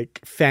just, like,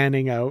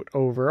 fanning out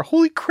over,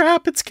 holy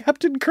crap, it's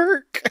Captain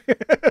Kirk!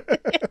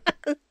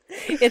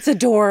 It's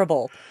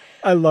adorable.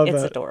 I love it.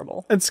 It's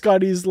adorable. And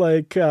Scotty's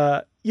like,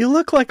 you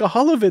look like a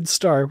Holovid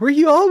star. Were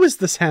you always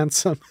this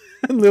handsome?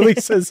 And Lily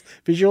says,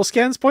 visual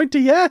scans point to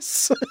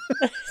yes.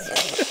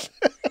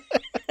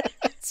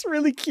 It's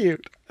really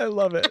cute. I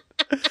love it.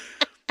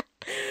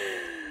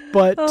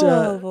 But,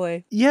 oh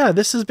boy. Yeah,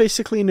 this is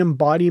basically an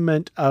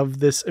embodiment of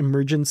this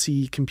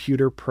emergency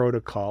computer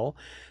protocol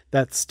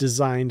that's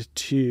designed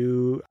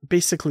to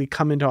basically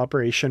come into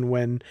operation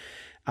when,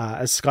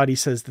 as Scotty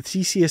says, the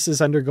Theseus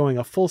is undergoing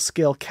a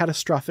full-scale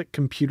catastrophic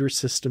computer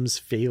systems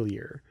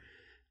failure.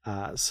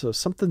 So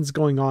something's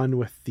going on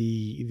with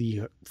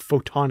the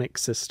photonic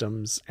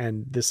systems,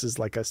 and this is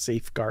like a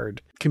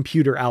safeguard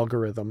computer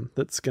algorithm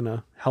that's going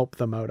to help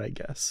them out, I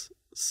guess.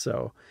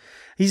 So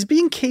he's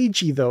being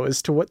cagey, though,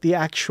 as to what the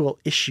actual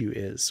issue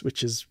is,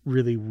 which is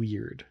really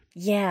weird.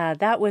 Yeah,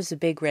 that was a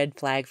big red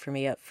flag for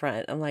me up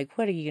front. I'm like,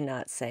 what are you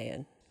not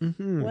saying?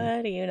 Mm-hmm.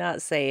 What are you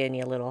not saying,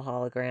 you little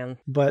hologram?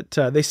 But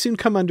they soon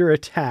come under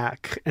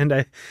attack, and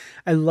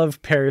I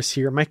love Paris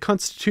here. My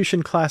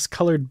Constitution class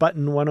colored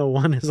button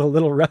 101 is a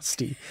little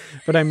rusty,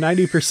 but I'm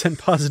 90%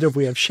 positive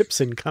we have ships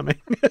incoming.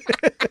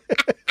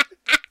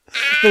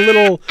 The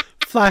little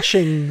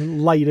flashing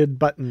lighted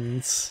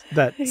buttons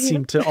that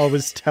seem to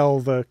always tell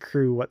the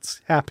crew what's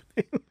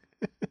happening.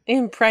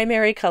 In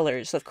primary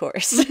colors, of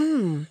course.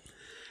 Mm-hmm.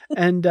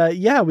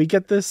 And we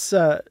get this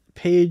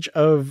page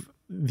of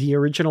the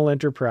original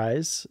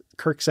Enterprise,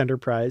 Kirk's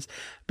Enterprise,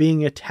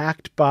 being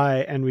attacked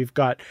by, and we've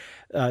got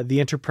the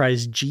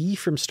Enterprise G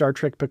from Star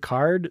Trek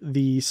Picard,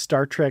 the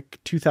Star Trek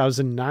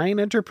 2009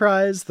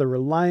 Enterprise, the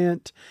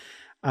Reliant,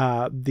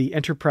 the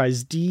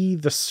Enterprise D,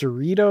 the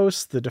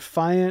Cerritos, the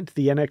Defiant,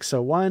 the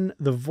NX-01,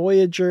 the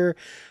Voyager,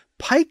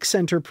 Pike's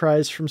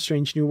Enterprise from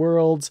Strange New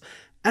Worlds,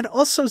 and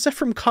also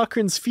Zephram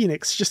Cochrane's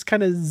Phoenix just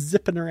kind of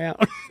zipping around.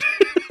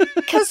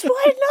 Because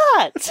why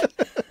not?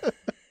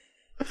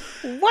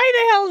 Why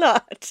the hell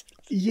not?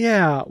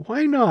 Yeah,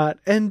 why not?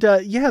 And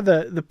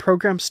the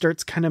program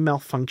starts kind of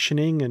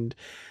malfunctioning, and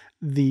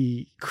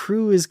the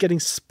crew is getting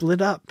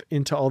split up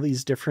into all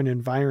these different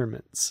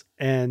environments.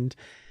 And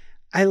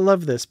I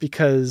love this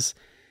because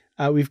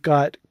we've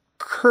got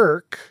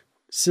Kirk,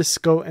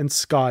 Sisko, and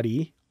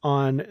Scotty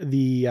on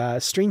the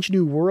Strange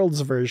New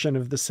Worlds version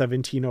of the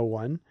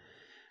 1701.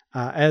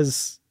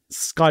 As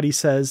Scotty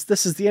says,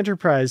 this is the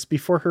Enterprise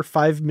before her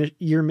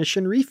 5-year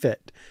mission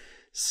refit.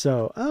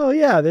 So,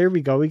 there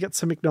we go. We get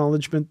some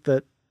acknowledgement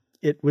that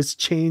it was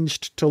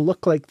changed to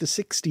look like the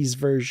 60s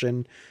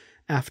version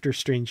after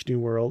Strange New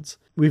Worlds.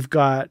 We've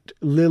got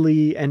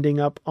Lily ending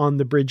up on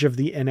the bridge of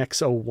the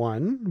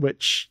NX-01,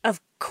 which... Of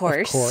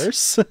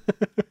course.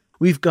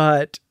 We've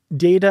got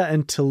Data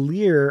and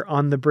Talir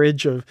on the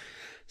bridge of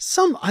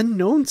some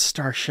unknown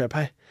starship.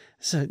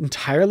 It's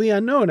entirely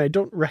unknown. I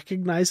don't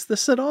recognize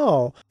this at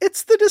all.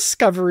 It's the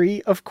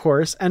Discovery, of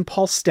course, and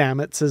Paul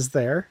Stamets is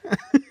there.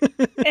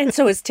 And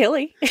so is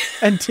Tilly.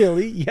 And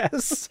Tilly,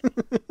 yes.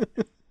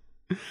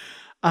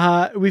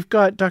 We've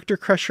got Dr.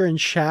 Crusher and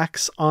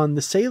Shax on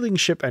the sailing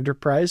ship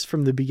Enterprise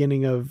from the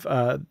beginning of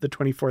the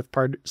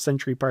 24th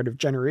century part of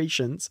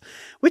Generations,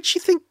 which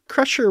you think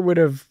Crusher would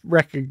have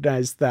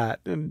recognized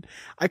that. And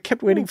I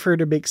kept waiting for her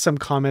to make some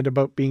comment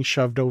about being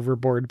shoved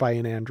overboard by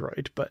an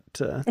android, but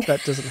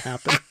that doesn't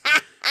happen.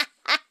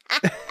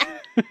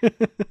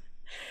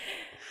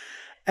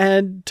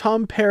 And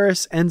Tom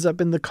Paris ends up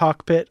in the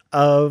cockpit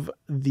of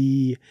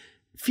the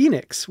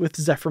Phoenix with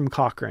Zephram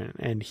Cochrane,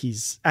 and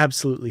he's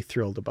absolutely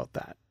thrilled about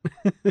that.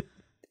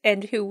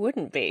 And who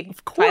wouldn't be?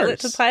 Of course. Pilot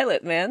to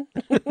pilot, man.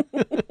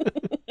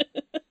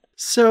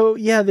 So,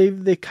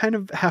 they kind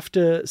of have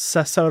to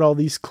suss out all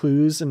these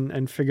clues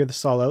and figure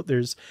this all out.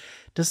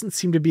 Doesn't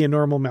seem to be a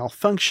normal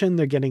malfunction.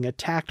 They're getting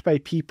attacked by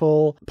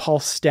people. Paul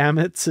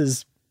Stamets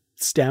is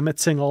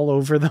Stametsing all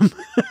over them,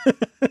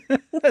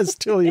 as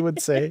Tilly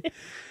would say.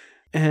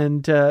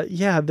 And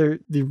they're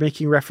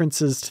making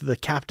references to the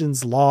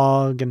captain's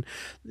log, and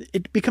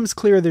it becomes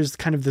clear there's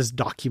kind of this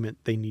document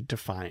they need to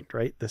find,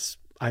 right? This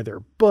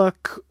either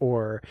book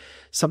or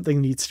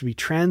something needs to be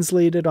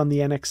translated on the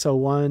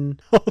NX-01.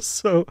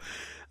 Also,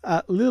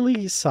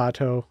 Lily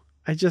Sato,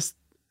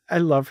 I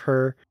love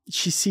her.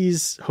 She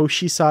sees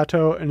Hoshi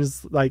Sato and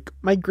is like,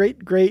 my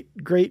great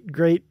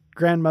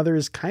grandmother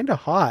is kind of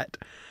hot.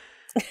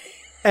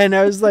 And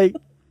I was like,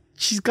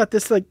 she's got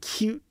this like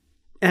cute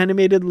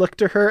animated look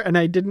to her, and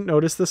I didn't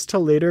notice this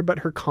till later, but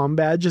her comm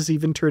badge is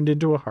even turned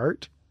into a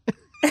heart.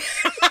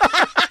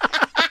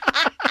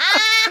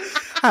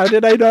 How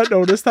did I not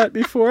notice that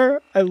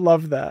before? I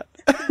love that.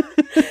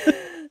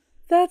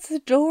 That's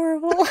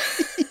adorable.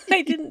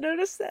 I didn't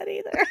notice that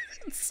either.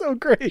 It's so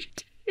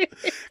great.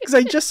 Because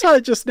I just saw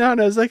it just now,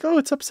 and I was like, oh,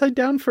 it's upside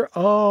down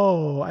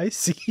oh, I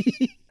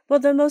see. Well,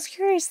 the most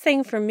curious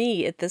thing for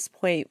me at this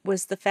point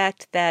was the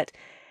fact that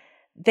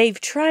they've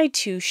tried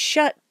to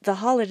shut the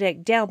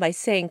holodeck down by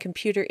saying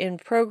computer in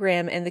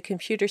program, and the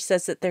computer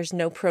says that there's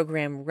no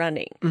program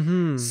running.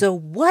 Mm-hmm. So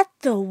what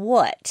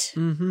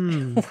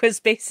Mm-hmm. was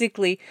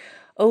basically,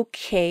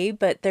 okay,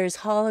 but there's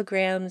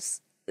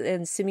holograms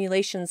and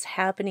simulations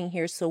happening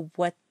here, so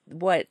what,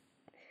 but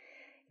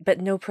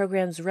no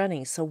program's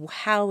running, so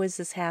how is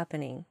this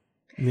happening?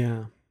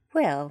 Yeah.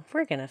 Well,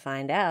 we're going to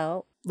find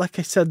out. Like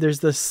I said, there's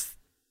this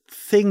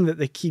thing that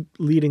they keep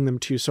leading them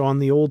to. So on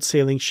the old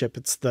sailing ship,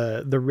 it's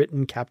the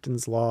written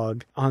captain's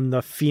log. On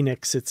the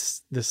Phoenix,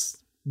 it's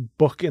this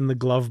book in the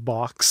glove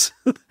box.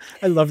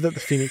 I love that the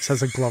Phoenix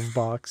has a glove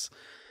box.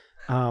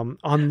 On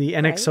the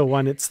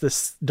NX-01, it's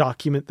this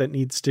document that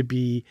needs to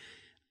be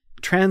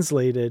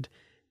translated,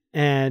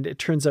 and it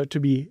turns out to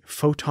be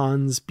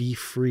Photons Be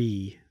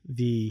Free.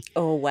 The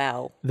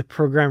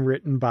program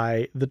written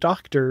by the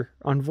Doctor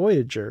on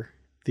Voyager.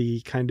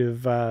 The kind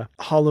of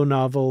holo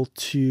novel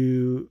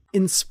to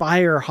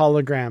inspire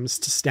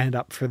holograms to stand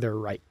up for their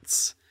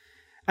rights.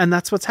 And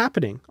that's what's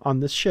happening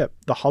on this ship.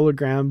 The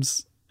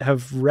holograms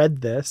have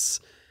read this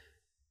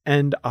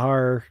and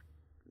are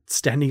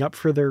standing up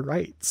for their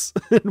rights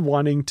and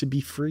wanting to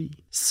be free.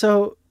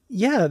 So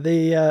yeah,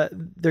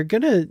 they're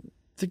gonna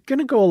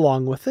go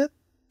along with it.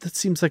 That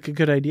seems like a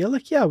good idea.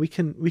 Like, yeah, we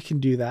can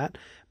do that.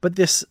 But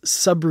this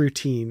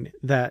subroutine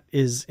that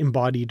is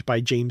embodied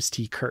by James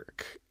T.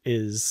 Kirk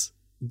is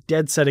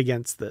dead set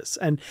against this.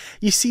 And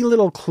you see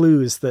little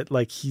clues that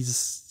like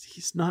he's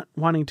not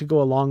wanting to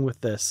go along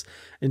with this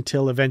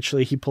until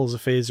eventually he pulls a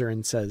phaser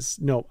and says,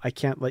 no, I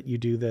can't let you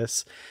do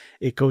this.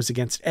 It goes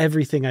against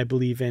everything I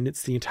believe in.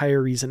 It's the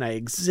entire reason I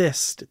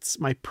exist. It's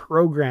my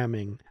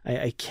programming.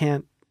 I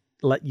can't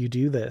let you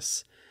do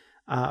this.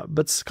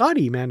 But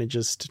Scotty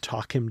manages to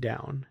talk him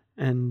down,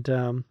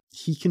 and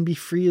he can be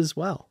free as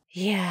well.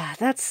 Yeah,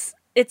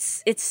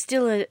 it's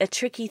still a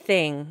tricky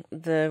thing,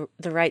 the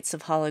rights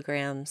of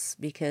holograms,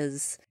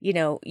 because,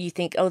 you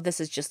think, oh, this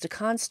is just a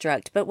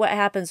construct. But what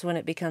happens when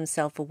it becomes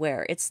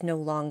self-aware? It's no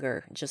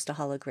longer just a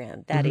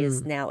hologram. That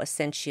is now a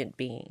sentient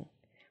being,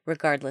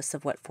 regardless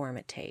of what form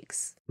it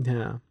takes.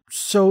 Yeah.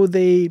 So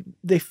they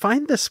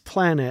find this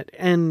planet,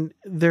 and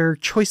their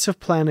choice of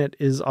planet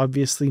is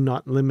obviously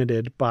not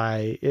limited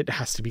by it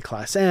has to be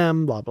class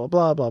M, blah, blah,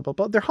 blah, blah, blah,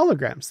 blah. They're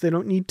holograms. They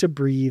don't need to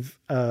breathe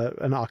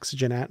an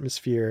oxygen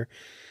atmosphere.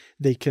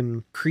 They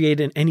can create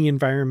in any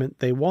environment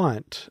they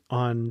want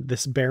on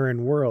this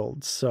barren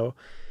world. So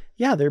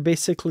yeah, they're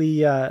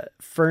basically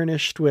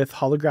furnished with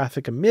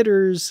holographic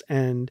emitters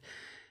and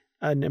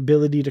an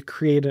ability to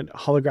create a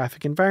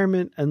holographic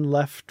environment and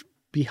left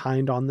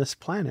behind on this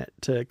planet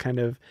to kind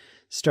of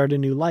start a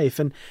new life.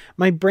 And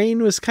my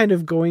brain was kind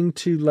of going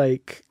to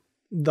like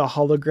the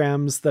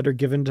holograms that are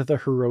given to the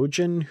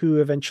Hirogen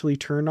who eventually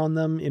turn on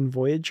them in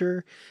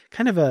Voyager.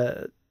 Kind of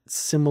a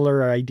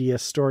similar idea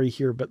story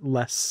here, but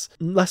less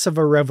of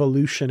a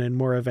revolution and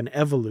more of an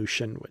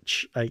evolution,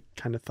 which I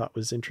kind of thought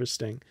was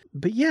interesting.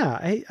 But yeah,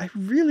 I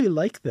really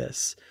like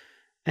this.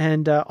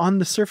 And on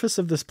the surface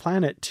of this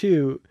planet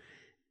too,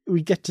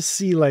 we get to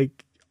see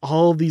like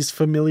all these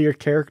familiar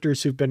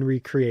characters who've been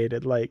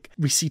recreated. Like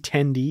we see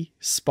Tendi,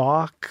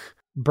 Spock,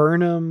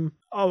 Burnham,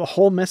 a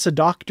whole mess of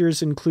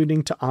doctors,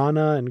 including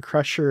T'Ana and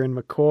Crusher and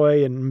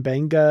McCoy and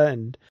Mbenga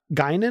and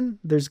Guinan.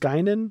 There's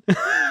Guinan.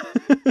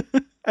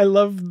 I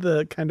love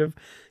the kind of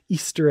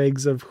Easter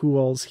eggs of who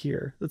all's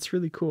here. That's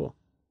really cool.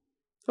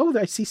 Oh,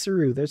 I see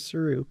Saru. There's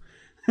Saru.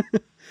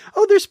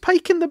 Oh, there's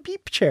Pike in the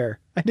beep chair.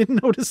 I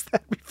didn't notice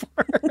that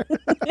before.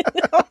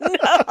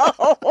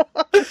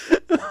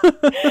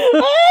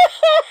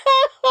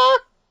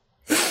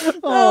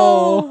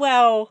 Oh,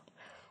 wow.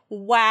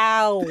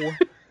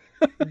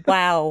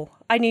 Wow.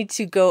 I need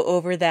to go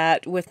over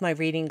that with my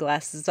reading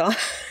glasses on.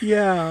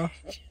 Yeah.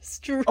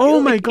 Really... Oh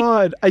my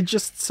God. I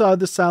just saw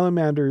the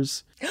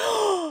salamanders.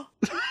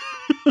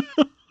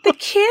 The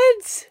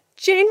kids!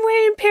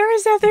 Janeway and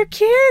Paris have their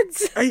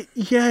kids!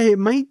 It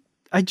might.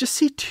 I just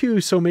see two,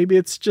 so maybe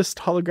it's just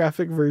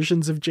holographic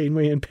versions of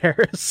Janeway and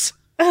Paris.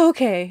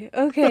 Okay,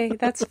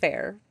 that's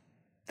fair.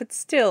 But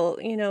still,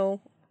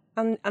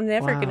 I'm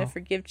never going to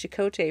forgive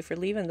Chakotay for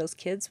leaving those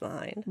kids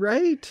behind.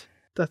 Right?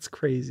 That's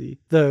crazy.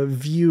 The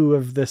view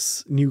of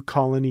this new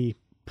colony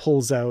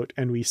pulls out,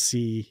 and we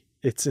see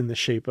it's in the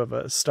shape of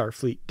a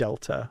Starfleet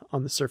Delta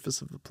on the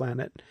surface of the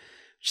planet,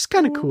 which is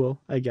kind of cool,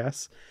 I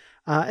guess.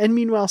 And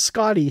meanwhile,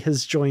 Scotty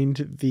has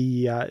joined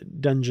the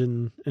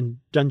Dungeons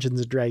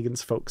and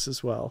Dragons folks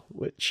as well,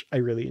 which I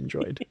really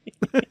enjoyed.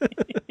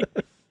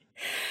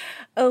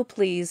 oh,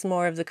 please,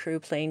 more of the crew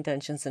playing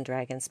Dungeons and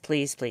Dragons.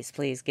 Please, please,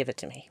 please give it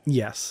to me.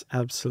 Yes,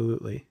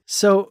 absolutely.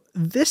 So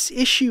this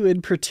issue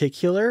in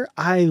particular,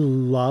 I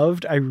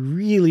loved. I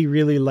really,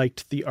 really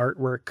liked the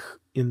artwork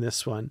in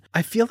this one.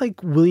 I feel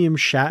like William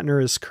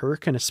Shatner as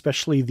Kirk, and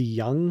especially the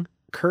young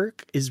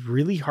Kirk, is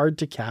really hard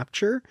to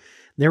capture.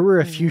 There were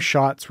a few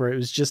shots where it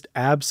was just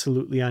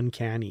absolutely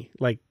uncanny,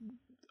 like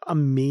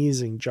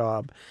amazing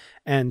job.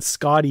 And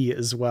Scotty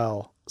as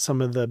well.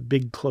 Some of the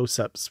big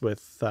close-ups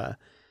with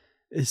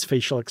his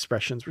facial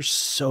expressions were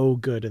so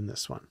good in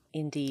this one.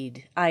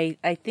 Indeed. I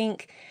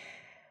think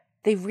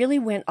they really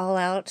went all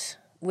out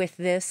with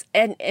this.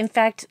 And in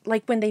fact,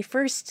 like when they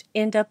first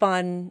end up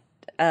on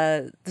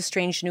the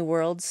Strange New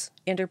Worlds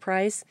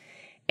Enterprise,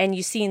 and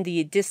you see in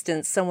the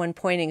distance someone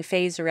pointing a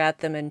phaser at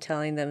them and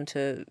telling them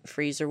to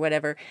freeze or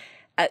whatever,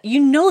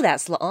 you know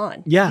that's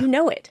La'an. Yeah. You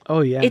know it.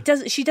 Oh, yeah.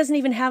 She doesn't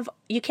even have,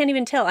 you can't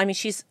even tell. I mean,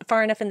 she's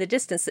far enough in the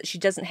distance that she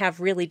doesn't have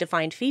really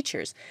defined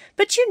features.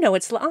 But you know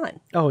it's La'an.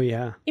 Oh,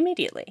 yeah.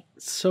 Immediately.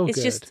 So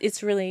it's good.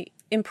 It's really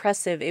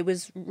impressive. It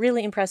was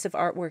really impressive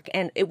artwork,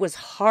 and it was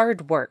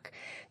hard work.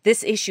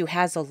 This issue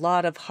has a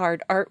lot of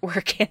hard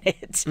artwork in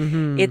it.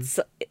 Mm-hmm.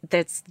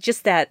 That's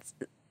just that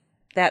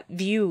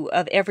view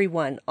of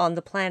everyone on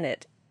the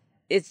planet.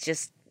 It's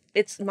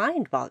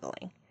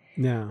mind-boggling.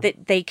 Yeah.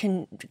 That they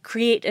can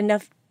create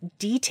enough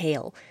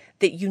detail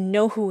that you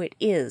know who it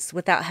is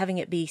without having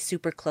it be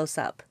super close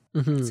up.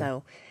 Mm-hmm.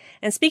 So,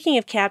 and speaking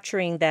of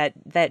capturing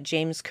that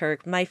James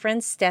Kirk, my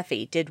friend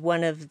Steffi did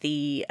one of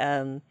the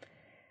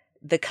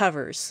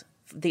covers,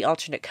 the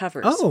alternate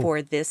covers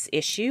for this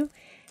issue,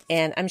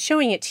 and I'm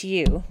showing it to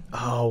you.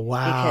 Oh,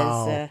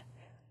 wow.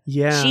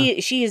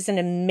 Because she is an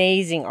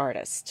amazing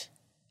artist.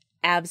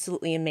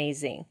 Absolutely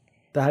amazing.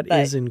 That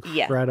is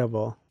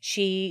incredible.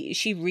 Yeah,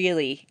 she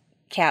really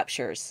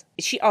captures.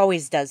 She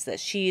always does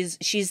this.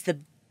 She's the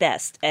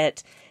best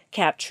at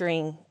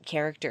capturing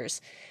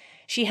characters.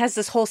 She has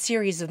this whole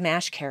series of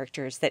MASH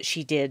characters that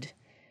she did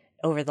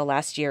over the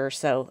last year or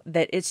so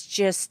that it's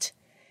just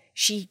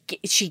she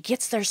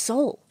gets their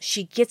soul.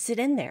 She gets it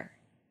in there.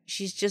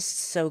 She's just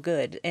so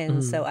good.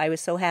 And so I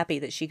was so happy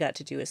that she got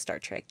to do a Star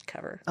Trek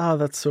cover. Oh,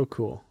 that's so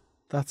cool.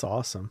 That's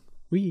awesome.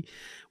 We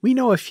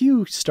know a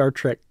few Star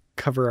Trek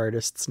cover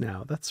artists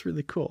now. That's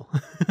really cool.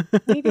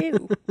 We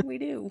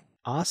do.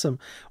 Awesome.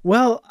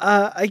 Well,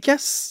 I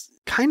guess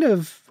kind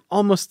of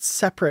almost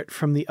separate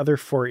from the other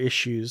 4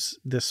 issues,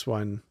 this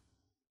one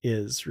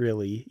is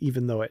really,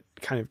 even though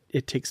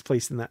it takes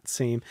place in that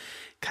same,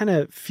 kind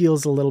of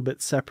feels a little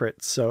bit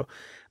separate. So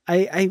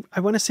I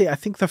want to say, I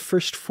think the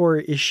first 4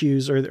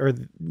 issues or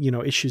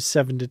issues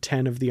 7 to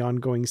 10 of the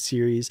ongoing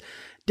series,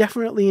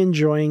 definitely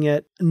enjoying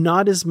it.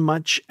 Not as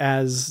much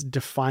as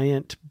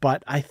Defiant,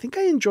 but I think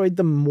I enjoyed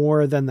them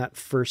more than that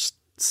first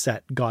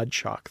set,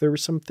 Godshock. There were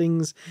some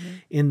things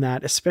in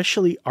that,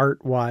 especially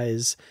art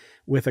wise,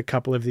 with a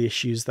couple of the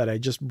issues that I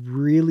just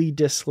really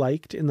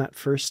disliked in that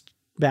first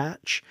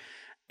batch.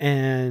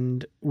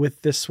 And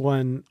with this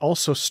one,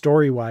 also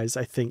story-wise,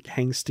 I think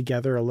hangs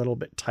together a little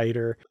bit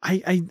tighter.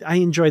 I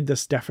enjoyed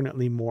this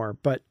definitely more,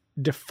 but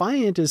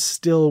Defiant is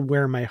still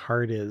where my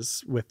heart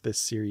is with this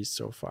series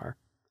so far.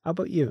 How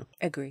about you?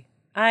 Agree.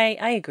 I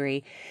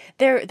agree.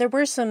 There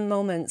were some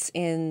moments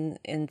in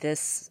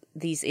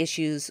these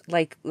issues,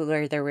 like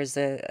where there was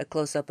a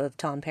close-up of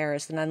Tom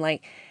Paris, and I'm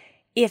like,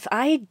 if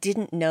I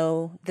didn't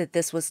know that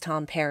this was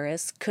Tom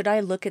Paris, could I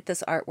look at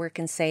this artwork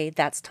and say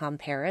that's Tom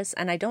Paris?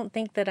 And I don't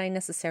think that I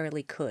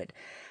necessarily could.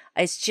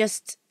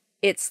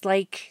 It's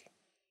like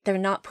they're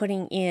not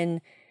putting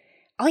in,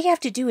 all you have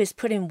to do is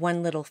put in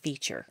one little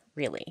feature,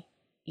 really.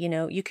 You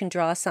know, you can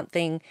draw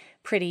something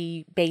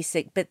pretty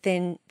basic, but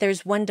then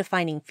there's one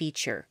defining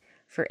feature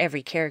for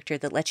every character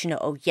that lets you know,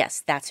 oh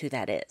yes, that's who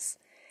that is.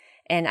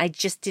 And I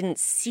just didn't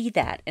see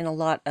that in a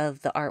lot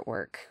of the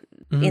artwork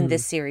in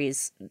this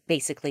series,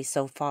 basically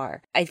so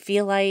far. I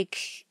feel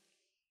like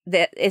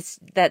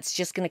that's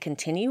just going to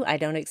continue. I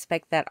don't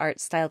expect that art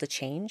style to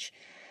change.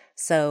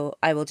 So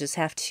I will just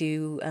have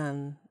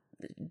to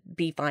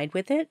be fine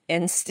with it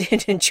and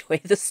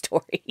enjoy the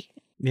story.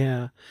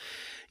 Yeah.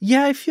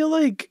 Yeah, I feel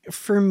like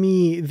for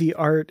me, the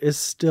art is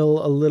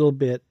still a little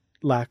bit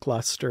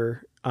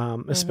lackluster,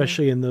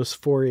 especially in those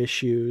 4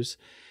 issues.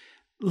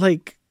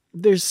 Like,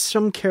 there's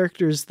some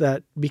characters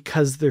that,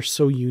 because they're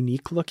so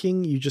unique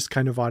looking, you just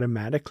kind of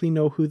automatically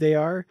know who they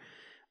are.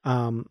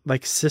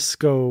 Like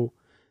Cisco,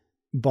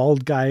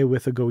 bald guy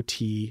with a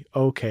goatee.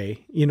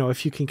 Okay. You know,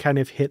 if you can kind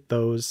of hit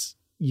those,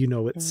 you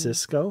know, it's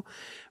Cisco.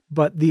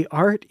 But the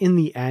art in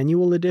the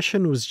annual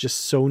edition was just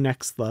so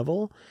next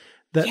level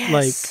that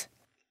like,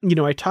 you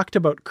know, I talked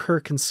about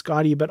Kirk and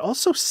Scotty, but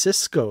also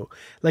Cisco.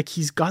 Like,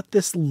 he's got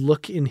this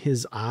look in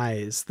his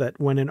eyes that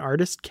when an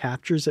artist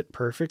captures it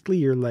perfectly,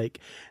 you're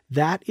like,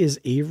 that is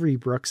Avery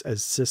Brooks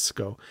as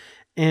Cisco.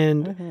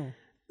 And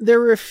there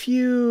were a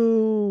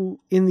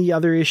few in the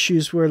other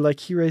issues where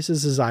like he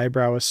raises his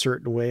eyebrow a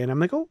certain way. And I'm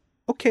like, oh,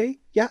 okay.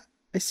 Yeah,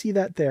 I see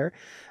that there.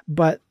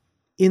 But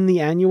in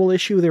the annual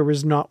issue, there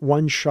was not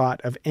one shot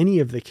of any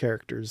of the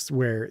characters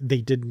where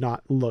they did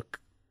not look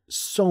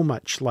so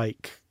much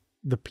like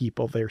the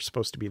people they're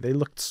supposed to be. They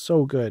looked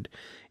so good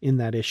in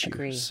that issue.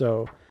 Agree.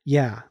 So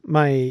yeah,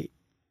 my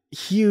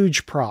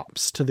huge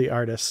props to the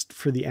artist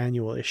for the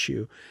annual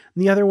issue.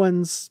 And the other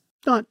one's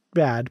not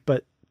bad,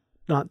 but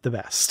not the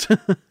best.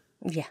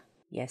 Yeah.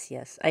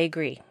 Yes. I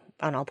agree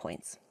on all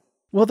points.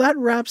 Well, that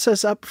wraps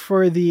us up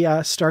for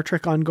the Star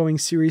Trek ongoing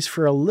series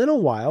for a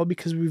little while,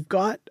 because we've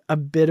got a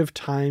bit of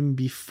time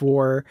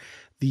before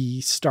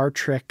the Star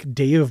Trek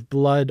Day of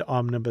Blood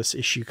omnibus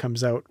issue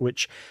comes out,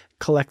 which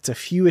collects a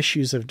few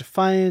issues of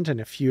Defiant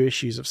and a few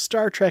issues of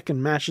Star Trek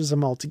and mashes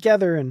them all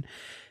together and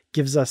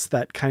gives us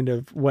that kind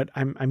of what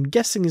I'm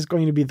guessing is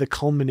going to be the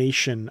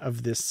culmination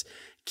of this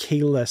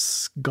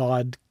Kahless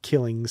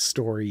god-killing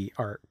story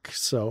arc.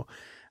 So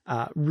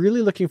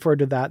really looking forward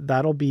to that.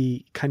 That'll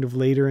be kind of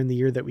later in the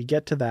year that we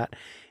get to that.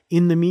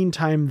 In the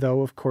meantime,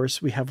 though, of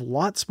course, we have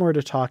lots more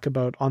to talk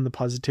about on the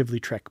Positively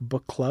Trek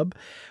Book Club.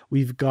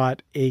 We've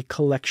got a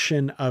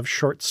collection of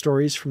short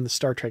stories from the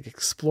Star Trek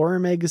Explorer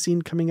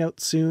magazine coming out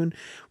soon.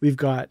 We've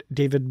got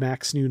David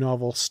Mack's new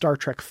novel, Star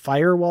Trek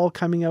Firewall,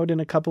 coming out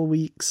in a couple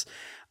weeks.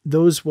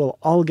 Those will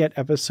all get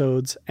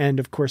episodes. And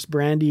of course,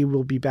 Brandy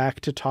will be back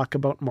to talk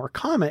about more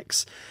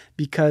comics,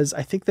 because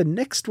I think the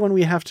next one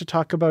we have to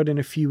talk about in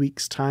a few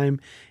weeks' time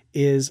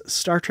is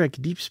Star Trek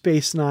Deep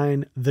Space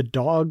Nine, The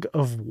Dog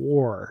of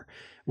War,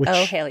 which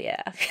oh, hell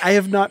yeah. I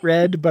have not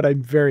read, but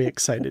I'm very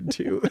excited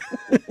to.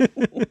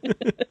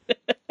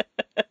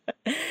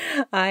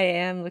 I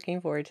am looking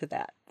forward to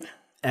that.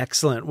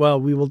 Excellent. Well,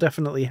 we will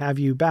definitely have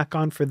you back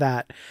on for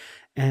that.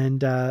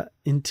 And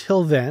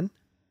until then,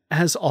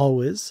 as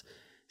always,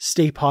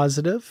 stay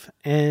positive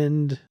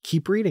and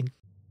keep reading.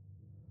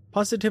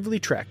 Positively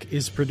Trek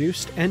is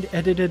produced and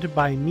edited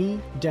by me,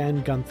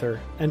 Dan Gunther,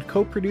 and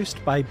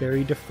co-produced by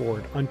Barry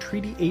DeFord on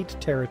Treaty 8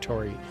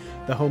 territory,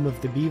 the home of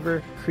the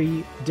Beaver,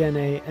 Cree,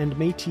 Dene, and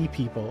Métis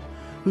people,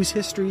 whose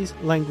histories,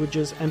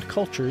 languages, and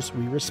cultures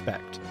we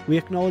respect. We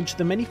acknowledge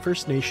the many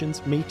First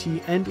Nations,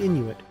 Métis, and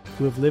Inuit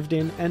who have lived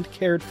in and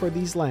cared for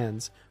these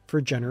lands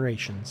for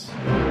generations.